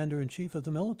as commander-in-chief of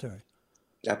the military.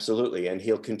 Absolutely, and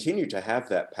he'll continue to have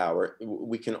that power.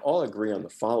 We can all agree on the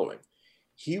following.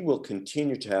 He will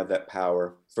continue to have that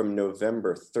power from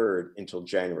November 3rd until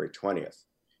January 20th.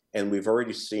 And we've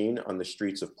already seen on the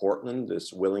streets of Portland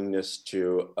this willingness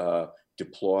to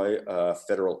deploy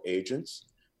federal agents.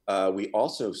 We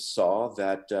also saw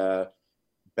that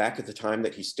back at the time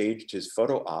that he staged his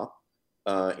photo op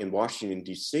in Washington,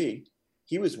 D.C.,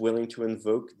 he was willing to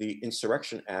invoke the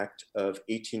Insurrection Act of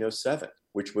 1807,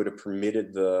 which would have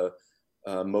permitted the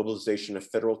mobilization of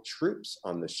federal troops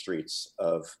on the streets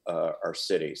of our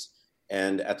cities.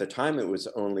 And at the time, it was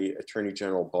only Attorney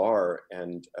General Barr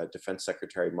and Defense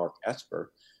Secretary Mark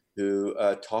Esper who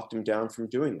talked him down from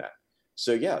doing that.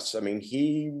 So yes, I mean,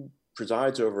 he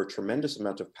presides over a tremendous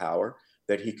amount of power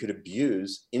that he could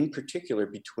abuse, in particular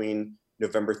between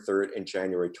November 3rd and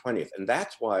January 20th. And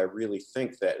that's why I really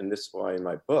think that, and this is why in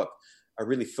my book, I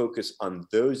really focus on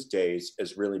those days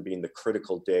as really being the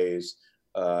critical days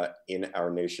in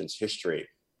our nation's history,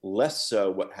 less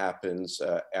so what happens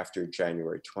after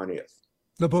January 20th.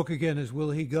 The book, again, is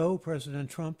Will He Go? President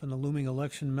Trump and the Looming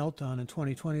Election Meltdown in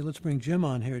 2020. Let's bring Jim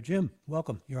on here. Jim,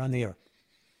 welcome. You're on the air.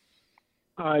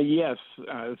 Yes,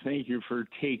 thank you for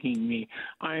taking me.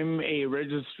 I'm a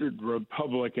registered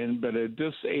Republican, but a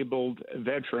disabled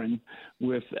veteran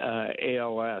with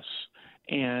ALS.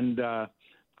 And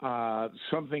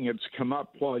something that's come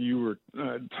up while you were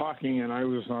talking and I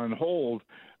was on hold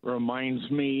reminds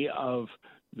me of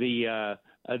the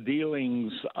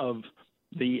dealings of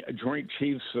the Joint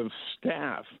Chiefs of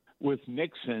Staff with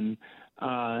Nixon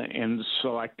and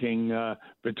selecting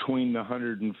between the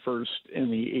 101st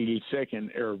and the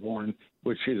 82nd Airborne,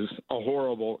 which is a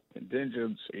horrible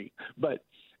contingency. But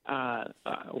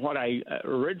what I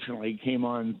originally came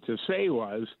on to say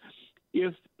was,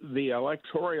 if the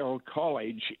Electoral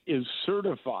College is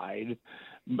certified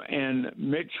and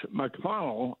Mitch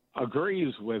McConnell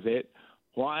agrees with it,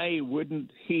 why wouldn't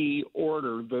he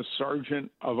order the Sergeant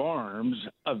of Arms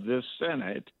of this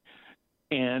Senate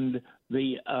and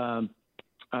the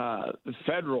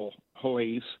federal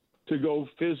police to go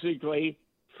physically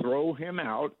throw him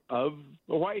out of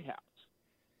the White House?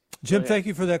 Jim, thank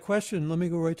you for that question. Let me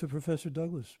go right to Professor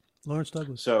Douglas, Lawrence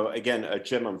Douglas. So again,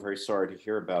 Jim, I'm very sorry to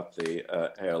hear about the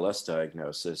ALS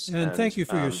diagnosis. And thank you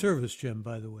for your service, Jim,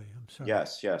 by the way. I'm sorry.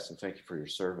 Yes, and thank you for your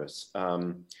service.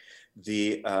 We're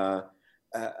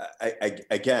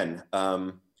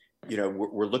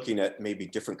looking at maybe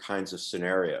different kinds of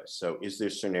scenarios. So is there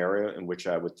a scenario in which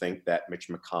I would think that Mitch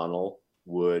McConnell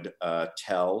would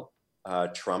tell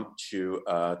Trump to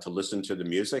listen to the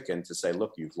music and to say,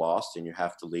 look, you've lost and you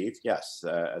have to leave? Yes.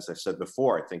 As I said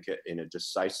before, I think in a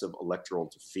decisive electoral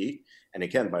defeat, and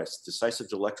again, by decisive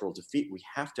electoral defeat, we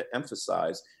have to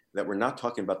emphasize that we're not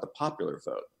talking about the popular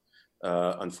vote.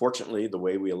 Unfortunately, the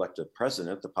way we elect a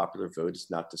president, the popular vote is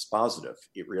not dispositive.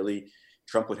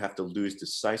 Trump would have to lose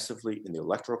decisively in the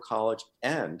Electoral College,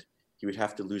 and he would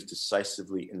have to lose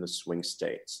decisively in the swing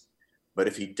states. But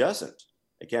if he doesn't,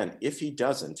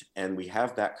 and we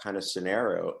have that kind of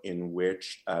scenario in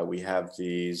which we have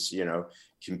these,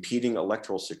 competing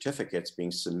electoral certificates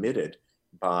being submitted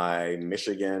by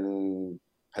Michigan,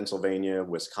 Pennsylvania,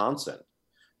 Wisconsin,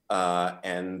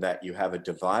 and that you have a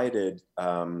divided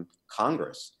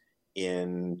Congress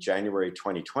in January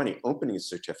 2020 opening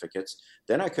certificates,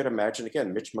 then I could imagine,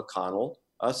 again, Mitch McConnell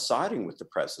siding with the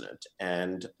president.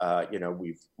 And,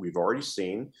 we've already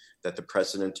seen that the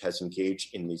president has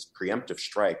engaged in these preemptive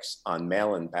strikes on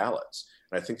mail-in ballots.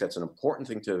 And I think that's an important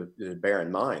thing to bear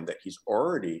in mind, that he's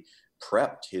already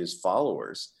prepped his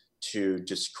followers to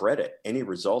discredit any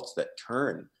results that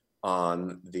turn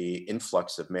on the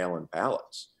influx of mail-in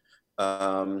ballots.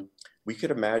 We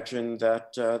could imagine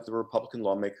that the Republican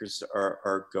lawmakers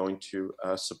are going to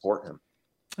support him.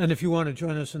 And if you want to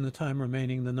join us in the time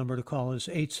remaining, the number to call is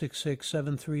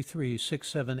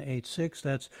 866-733-6786.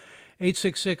 That's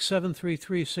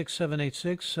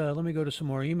 866-733-6786. Let me go to some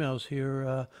more emails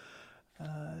here.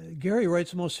 Gary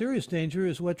writes, the most serious danger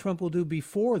is what Trump will do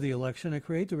before the election to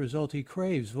create the result he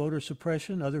craves: voter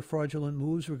suppression, other fraudulent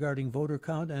moves regarding voter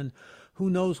count, and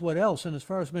who knows what else. And as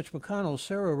far as Mitch McConnell,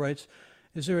 Sarah writes,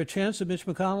 is there a chance that Mitch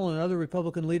McConnell and other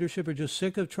Republican leadership are just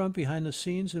sick of Trump behind the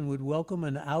scenes and would welcome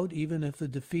an out even if the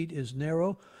defeat is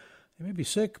narrow? They may be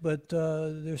sick, but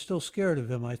they're still scared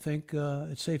of him, I think.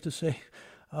 It's safe to say.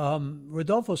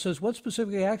 Rodolfo says, what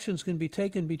specific actions can be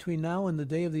taken between now and the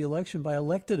day of the election by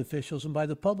elected officials and by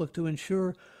the public to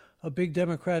ensure a big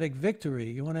Democratic victory?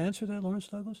 You want to answer that, Lawrence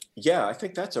Douglas? Yeah, I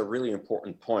think that's a really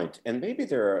important point. And maybe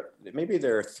there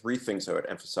are three things I would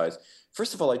emphasize.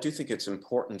 First of all, I do think it's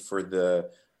important for the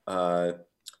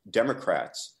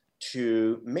Democrats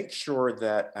to make sure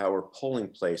that our polling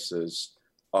places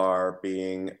are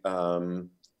being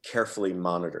carefully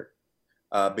monitored.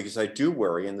 Because I do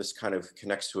worry, and this kind of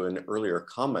connects to an earlier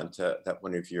comment that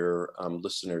one of your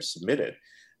listeners submitted,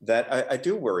 that I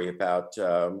do worry about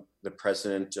the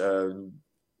president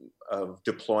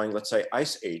deploying, let's say,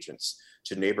 ICE agents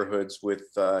to neighborhoods with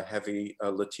heavy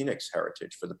Latinx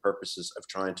heritage for the purposes of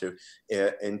trying to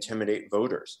intimidate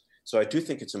voters. So I do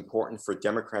think it's important for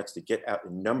Democrats to get out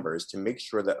in numbers to make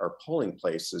sure that our polling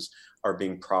places are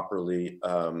being properly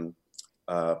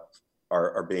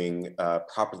are being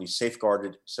properly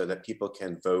safeguarded so that people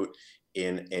can vote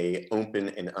in a open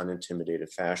and unintimidated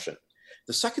fashion.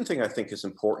 The second thing I think is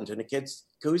important, and it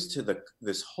goes to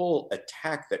this whole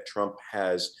attack that Trump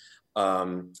has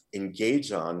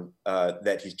engaged on,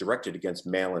 that he's directed against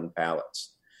mail-in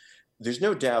ballots. There's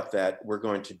no doubt that we're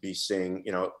going to be seeing,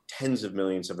 tens of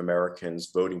millions of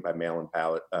Americans voting by mail-in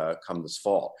ballot come this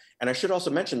fall. And I should also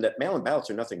mention that mail-in ballots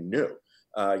are nothing new.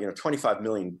 25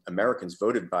 million Americans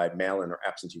voted by mail-in or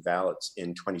absentee ballots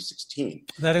in 2016.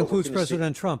 That includes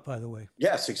President Trump, by the way.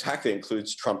 Yes, exactly. It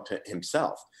includes Trump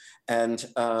himself. And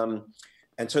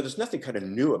so there's nothing kind of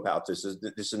new about this.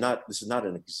 This is not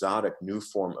an exotic new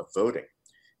form of voting.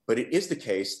 But it is the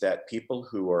case that people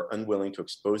who are unwilling to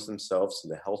expose themselves to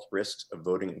the health risks of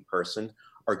voting in person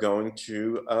are going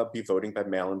to be voting by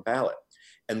mail-in ballot.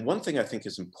 And one thing I think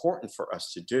is important for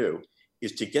us to do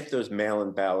is to get those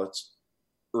mail-in ballots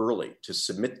early, to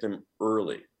submit them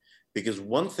early. Because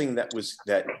one thing that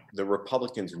the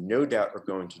Republicans no doubt are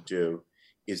going to do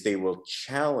is they will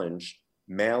challenge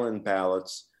mail-in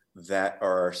ballots that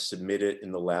are submitted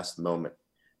in the last moment.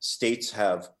 States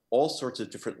have all sorts of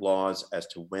different laws as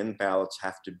to when ballots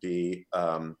have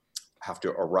to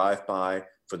arrive by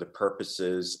for the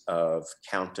purposes of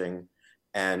counting.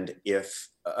 And if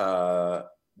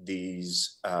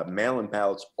these mail-in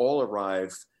ballots all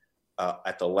arrive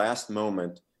at the last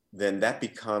moment, then that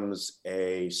becomes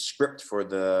a script for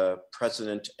the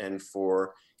president and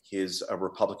for his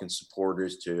Republican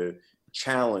supporters to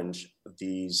challenge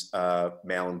these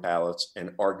mail-in ballots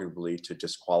and arguably to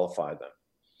disqualify them.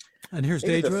 And here's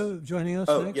Deidre joining us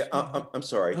next. Yeah, I'm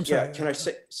sorry. Can I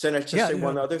say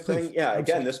one other thing? Please. Yeah,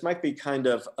 again, this might be kind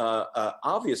of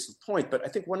obvious point, but I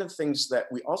think one of the things that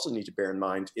we also need to bear in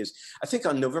mind is, I think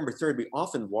on November 3rd, we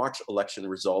often watch election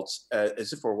results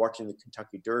as if we're watching the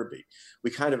Kentucky Derby.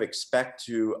 We kind of expect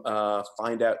to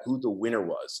find out who the winner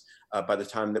was by the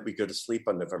time that we go to sleep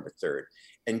on November 3rd.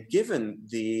 And given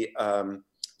the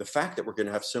fact that we're going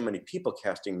to have so many people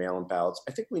casting mail-in ballots,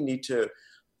 I think we need to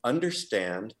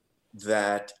understand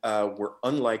that we're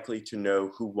unlikely to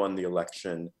know who won the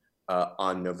election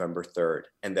on November 3rd,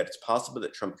 and that it's possible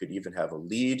that Trump could even have a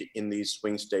lead in these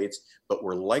swing states, but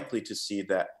we're likely to see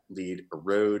that lead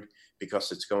erode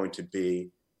because it's going to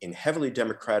be in heavily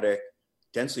Democratic,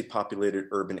 densely populated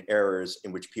urban areas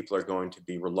in which people are going to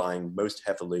be relying most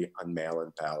heavily on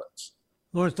mail-in ballots.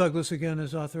 Lawrence Douglas again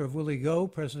is author of Willie Go,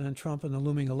 President Trump and the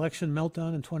Looming Election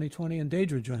Meltdown in 2020, and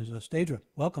Deidre joins us. Deidre,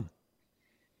 welcome.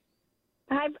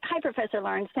 Hi, Professor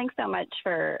Lawrence. Thanks so much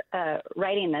for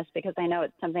writing this, because I know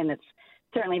it's something that's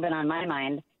certainly been on my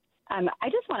mind. I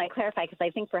just want to clarify, because I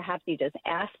think perhaps you just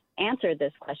answered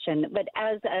this question, but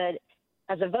as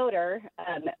a voter,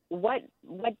 what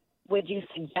would you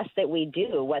suggest that we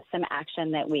do? What's some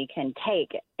action that we can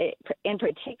take? In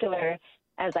particular,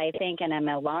 as I think and I'm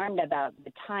alarmed about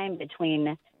the time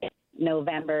between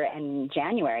November and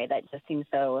January, that just seems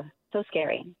so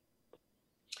scary.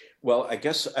 Well, I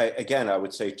guess, I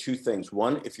would say two things.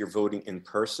 One, if you're voting in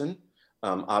person,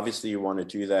 obviously you want to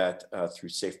do that through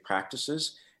safe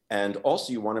practices. And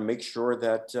also you want to make sure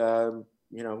that,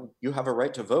 you have a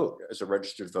right to vote as a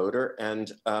registered voter,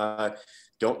 and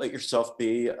don't let yourself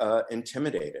be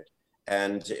intimidated.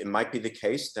 And it might be the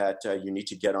case that you need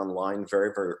to get online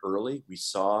very, very early. We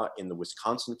saw in the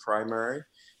Wisconsin primary,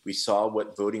 we saw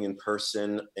what voting in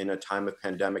person in a time of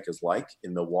pandemic is like.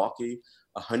 In Milwaukee,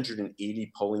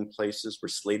 180 polling places were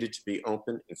slated to be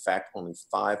open. In fact, only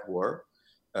 5 were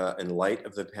in light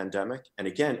of the pandemic. And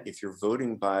again, if you're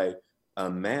voting by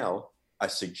mail, I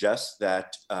suggest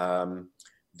that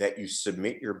that you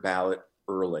submit your ballot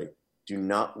early. Do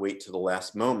not wait to the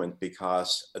last moment,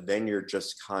 because then you're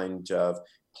just kind of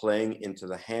playing into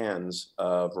the hands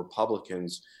of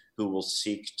Republicans who will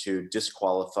seek to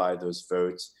disqualify those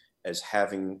votes as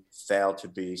having failed to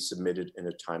be submitted in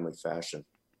a timely fashion.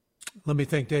 Let me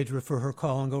thank Deidre for her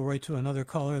call and go right to another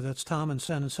caller. That's Tom in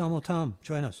San Anselmo. Tom,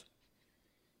 join us.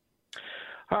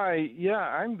 Hi. Yeah,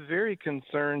 I'm very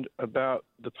concerned about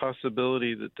the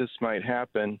possibility that this might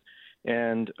happen.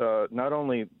 And not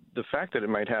only the fact that it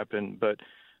might happen, but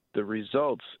the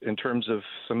results in terms of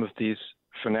some of these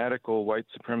fanatical white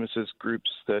supremacist groups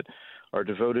that are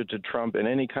devoted to Trump, and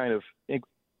any kind of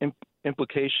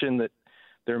implication that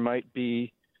there might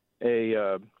be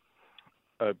a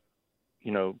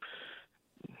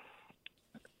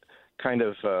kind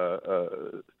of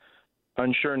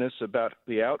unsureness about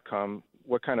the outcome,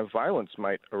 what kind of violence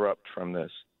might erupt from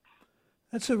this.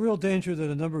 That's a real danger that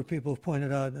a number of people have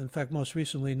pointed out. In fact, most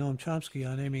recently, Noam Chomsky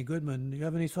on Amy Goodman. Do you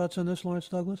have any thoughts on this, Lawrence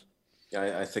Douglas?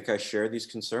 I think I share these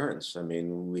concerns. I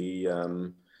mean, we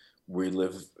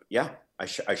live,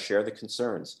 I share the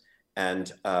concerns,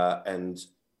 and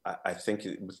I think,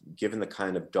 given the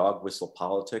kind of dog whistle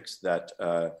politics that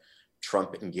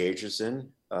Trump engages in,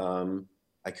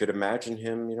 I could imagine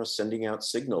him, sending out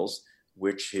signals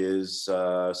which his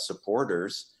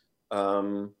supporters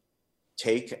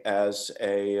take as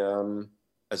a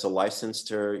license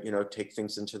to, take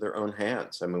things into their own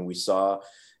hands. I mean, we saw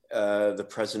the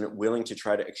president willing to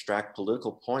try to extract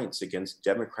political points against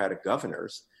Democratic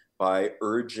governors by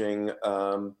urging,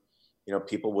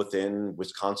 people within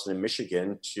Wisconsin and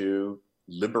Michigan to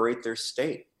liberate their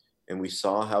state. And we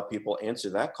saw how people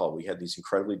answered that call. We had these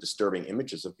incredibly disturbing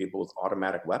images of people with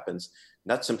automatic weapons,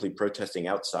 not simply protesting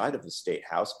outside of the state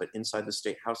house, but inside the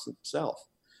state house itself.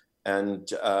 And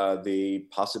the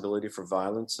possibility for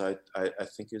violence, I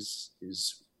think,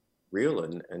 is real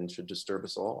and should disturb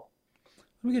us all.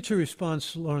 Let me get your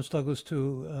response, Lawrence Douglas,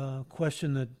 to a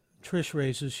question that Trish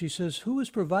raises. She says, who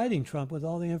is providing Trump with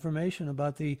all the information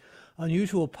about the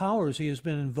unusual powers he has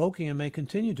been invoking and may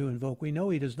continue to invoke? We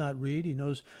know he does not read. He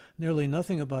knows nearly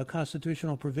nothing about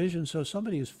constitutional provisions. So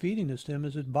somebody is feeding this to him.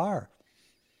 Is it Barr?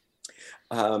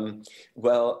 I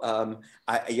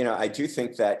do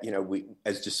think that, we,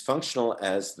 as dysfunctional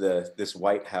as this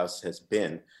White House has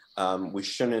been, we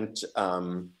shouldn't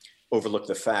overlook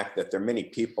the fact that there are many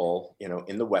people,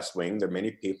 in the West Wing. There are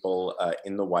many people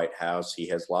in the White House. He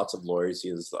has lots of lawyers. He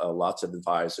has lots of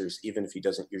advisors. Even if he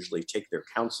doesn't usually take their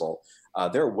counsel,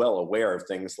 they're well aware of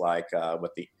things like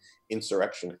what the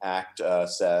Insurrection Act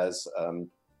says,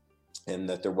 and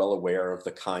that they're well aware of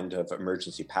the kind of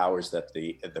emergency powers that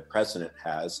the president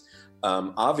has.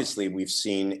 Obviously, we've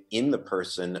seen in the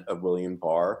person of William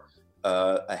Barr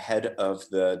a head of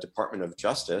the Department of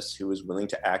Justice who is willing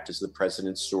to act as the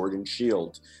president's sword and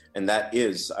shield. And that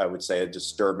is, I would say, a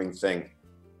disturbing thing.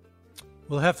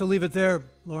 We'll have to leave it there.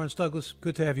 Lawrence Douglas,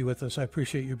 good to have you with us. I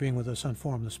appreciate you being with us on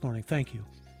Forum this morning. Thank you.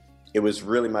 It was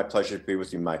really my pleasure to be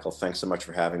with you, Michael. Thanks so much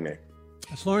for having me.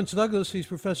 It's Lawrence Douglas. He's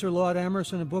professor of law at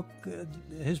Amherst, and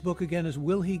his book again is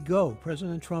Will He Go?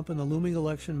 President Trump and the Looming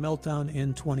Election Meltdown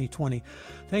in 2020.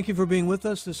 Thank you for being with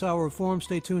us this hour of Forum.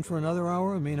 Stay tuned for another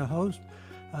hour. Mina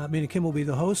Kim will be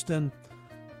the host, and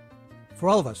for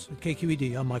all of us at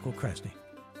KQED, I'm Michael Krasny.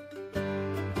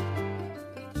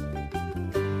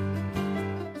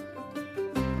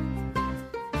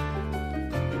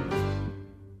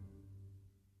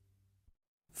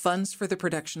 Funds for the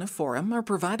production of Forum are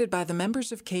provided by the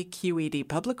members of KQED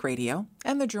Public Radio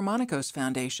and the Germanicos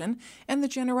Foundation and the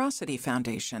Generosity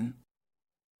Foundation.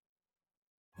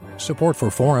 Support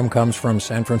for Forum comes from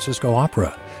San Francisco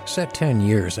Opera. Set 10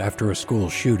 years after a school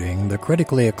shooting, the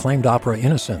critically acclaimed opera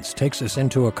Innocence takes us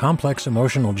into a complex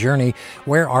emotional journey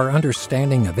where our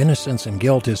understanding of innocence and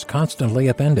guilt is constantly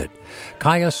upended.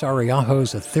 Kaya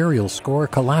Sariaho's ethereal score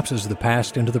collapses the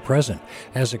past into the present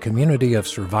as a community of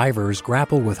survivors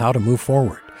grapple with how to move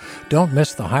forward. Don't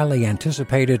miss the highly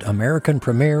anticipated American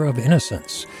premiere of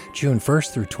Innocence, June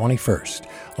 1st through 21st.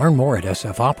 Learn more at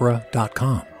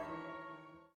sfopera.com.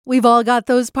 We've all got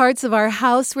those parts of our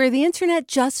house where the internet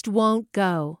just won't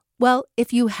go. Well,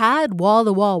 if you had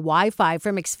wall-to-wall Wi-Fi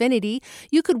from Xfinity,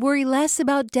 you could worry less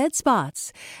about dead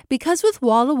spots. Because with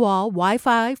wall-to-wall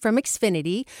Wi-Fi from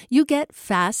Xfinity, you get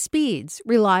fast speeds,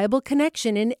 reliable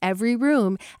connection in every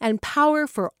room, and power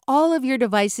for all of your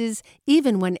devices,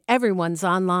 even when everyone's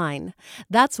online.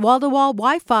 That's wall-to-wall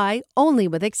Wi-Fi only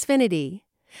with Xfinity.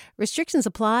 Restrictions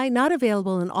apply, not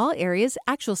available in all areas.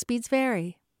 Actual speeds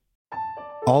vary.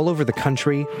 All over the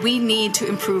country, we need to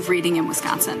improve reading in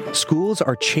Wisconsin. Schools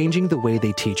are changing the way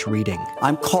they teach reading.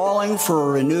 I'm calling for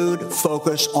a renewed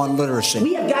focus on literacy.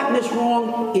 We have gotten this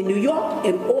wrong in New York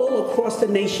and all across the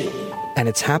nation. And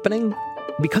it's happening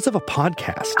because of a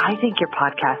podcast. I think your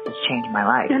podcast has changed my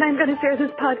life. And I'm going to share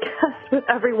this podcast with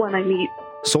everyone I meet.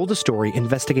 Sold a Story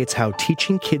investigates how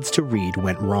teaching kids to read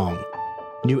went wrong.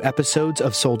 New episodes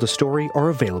of Sold a Story are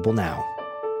available now.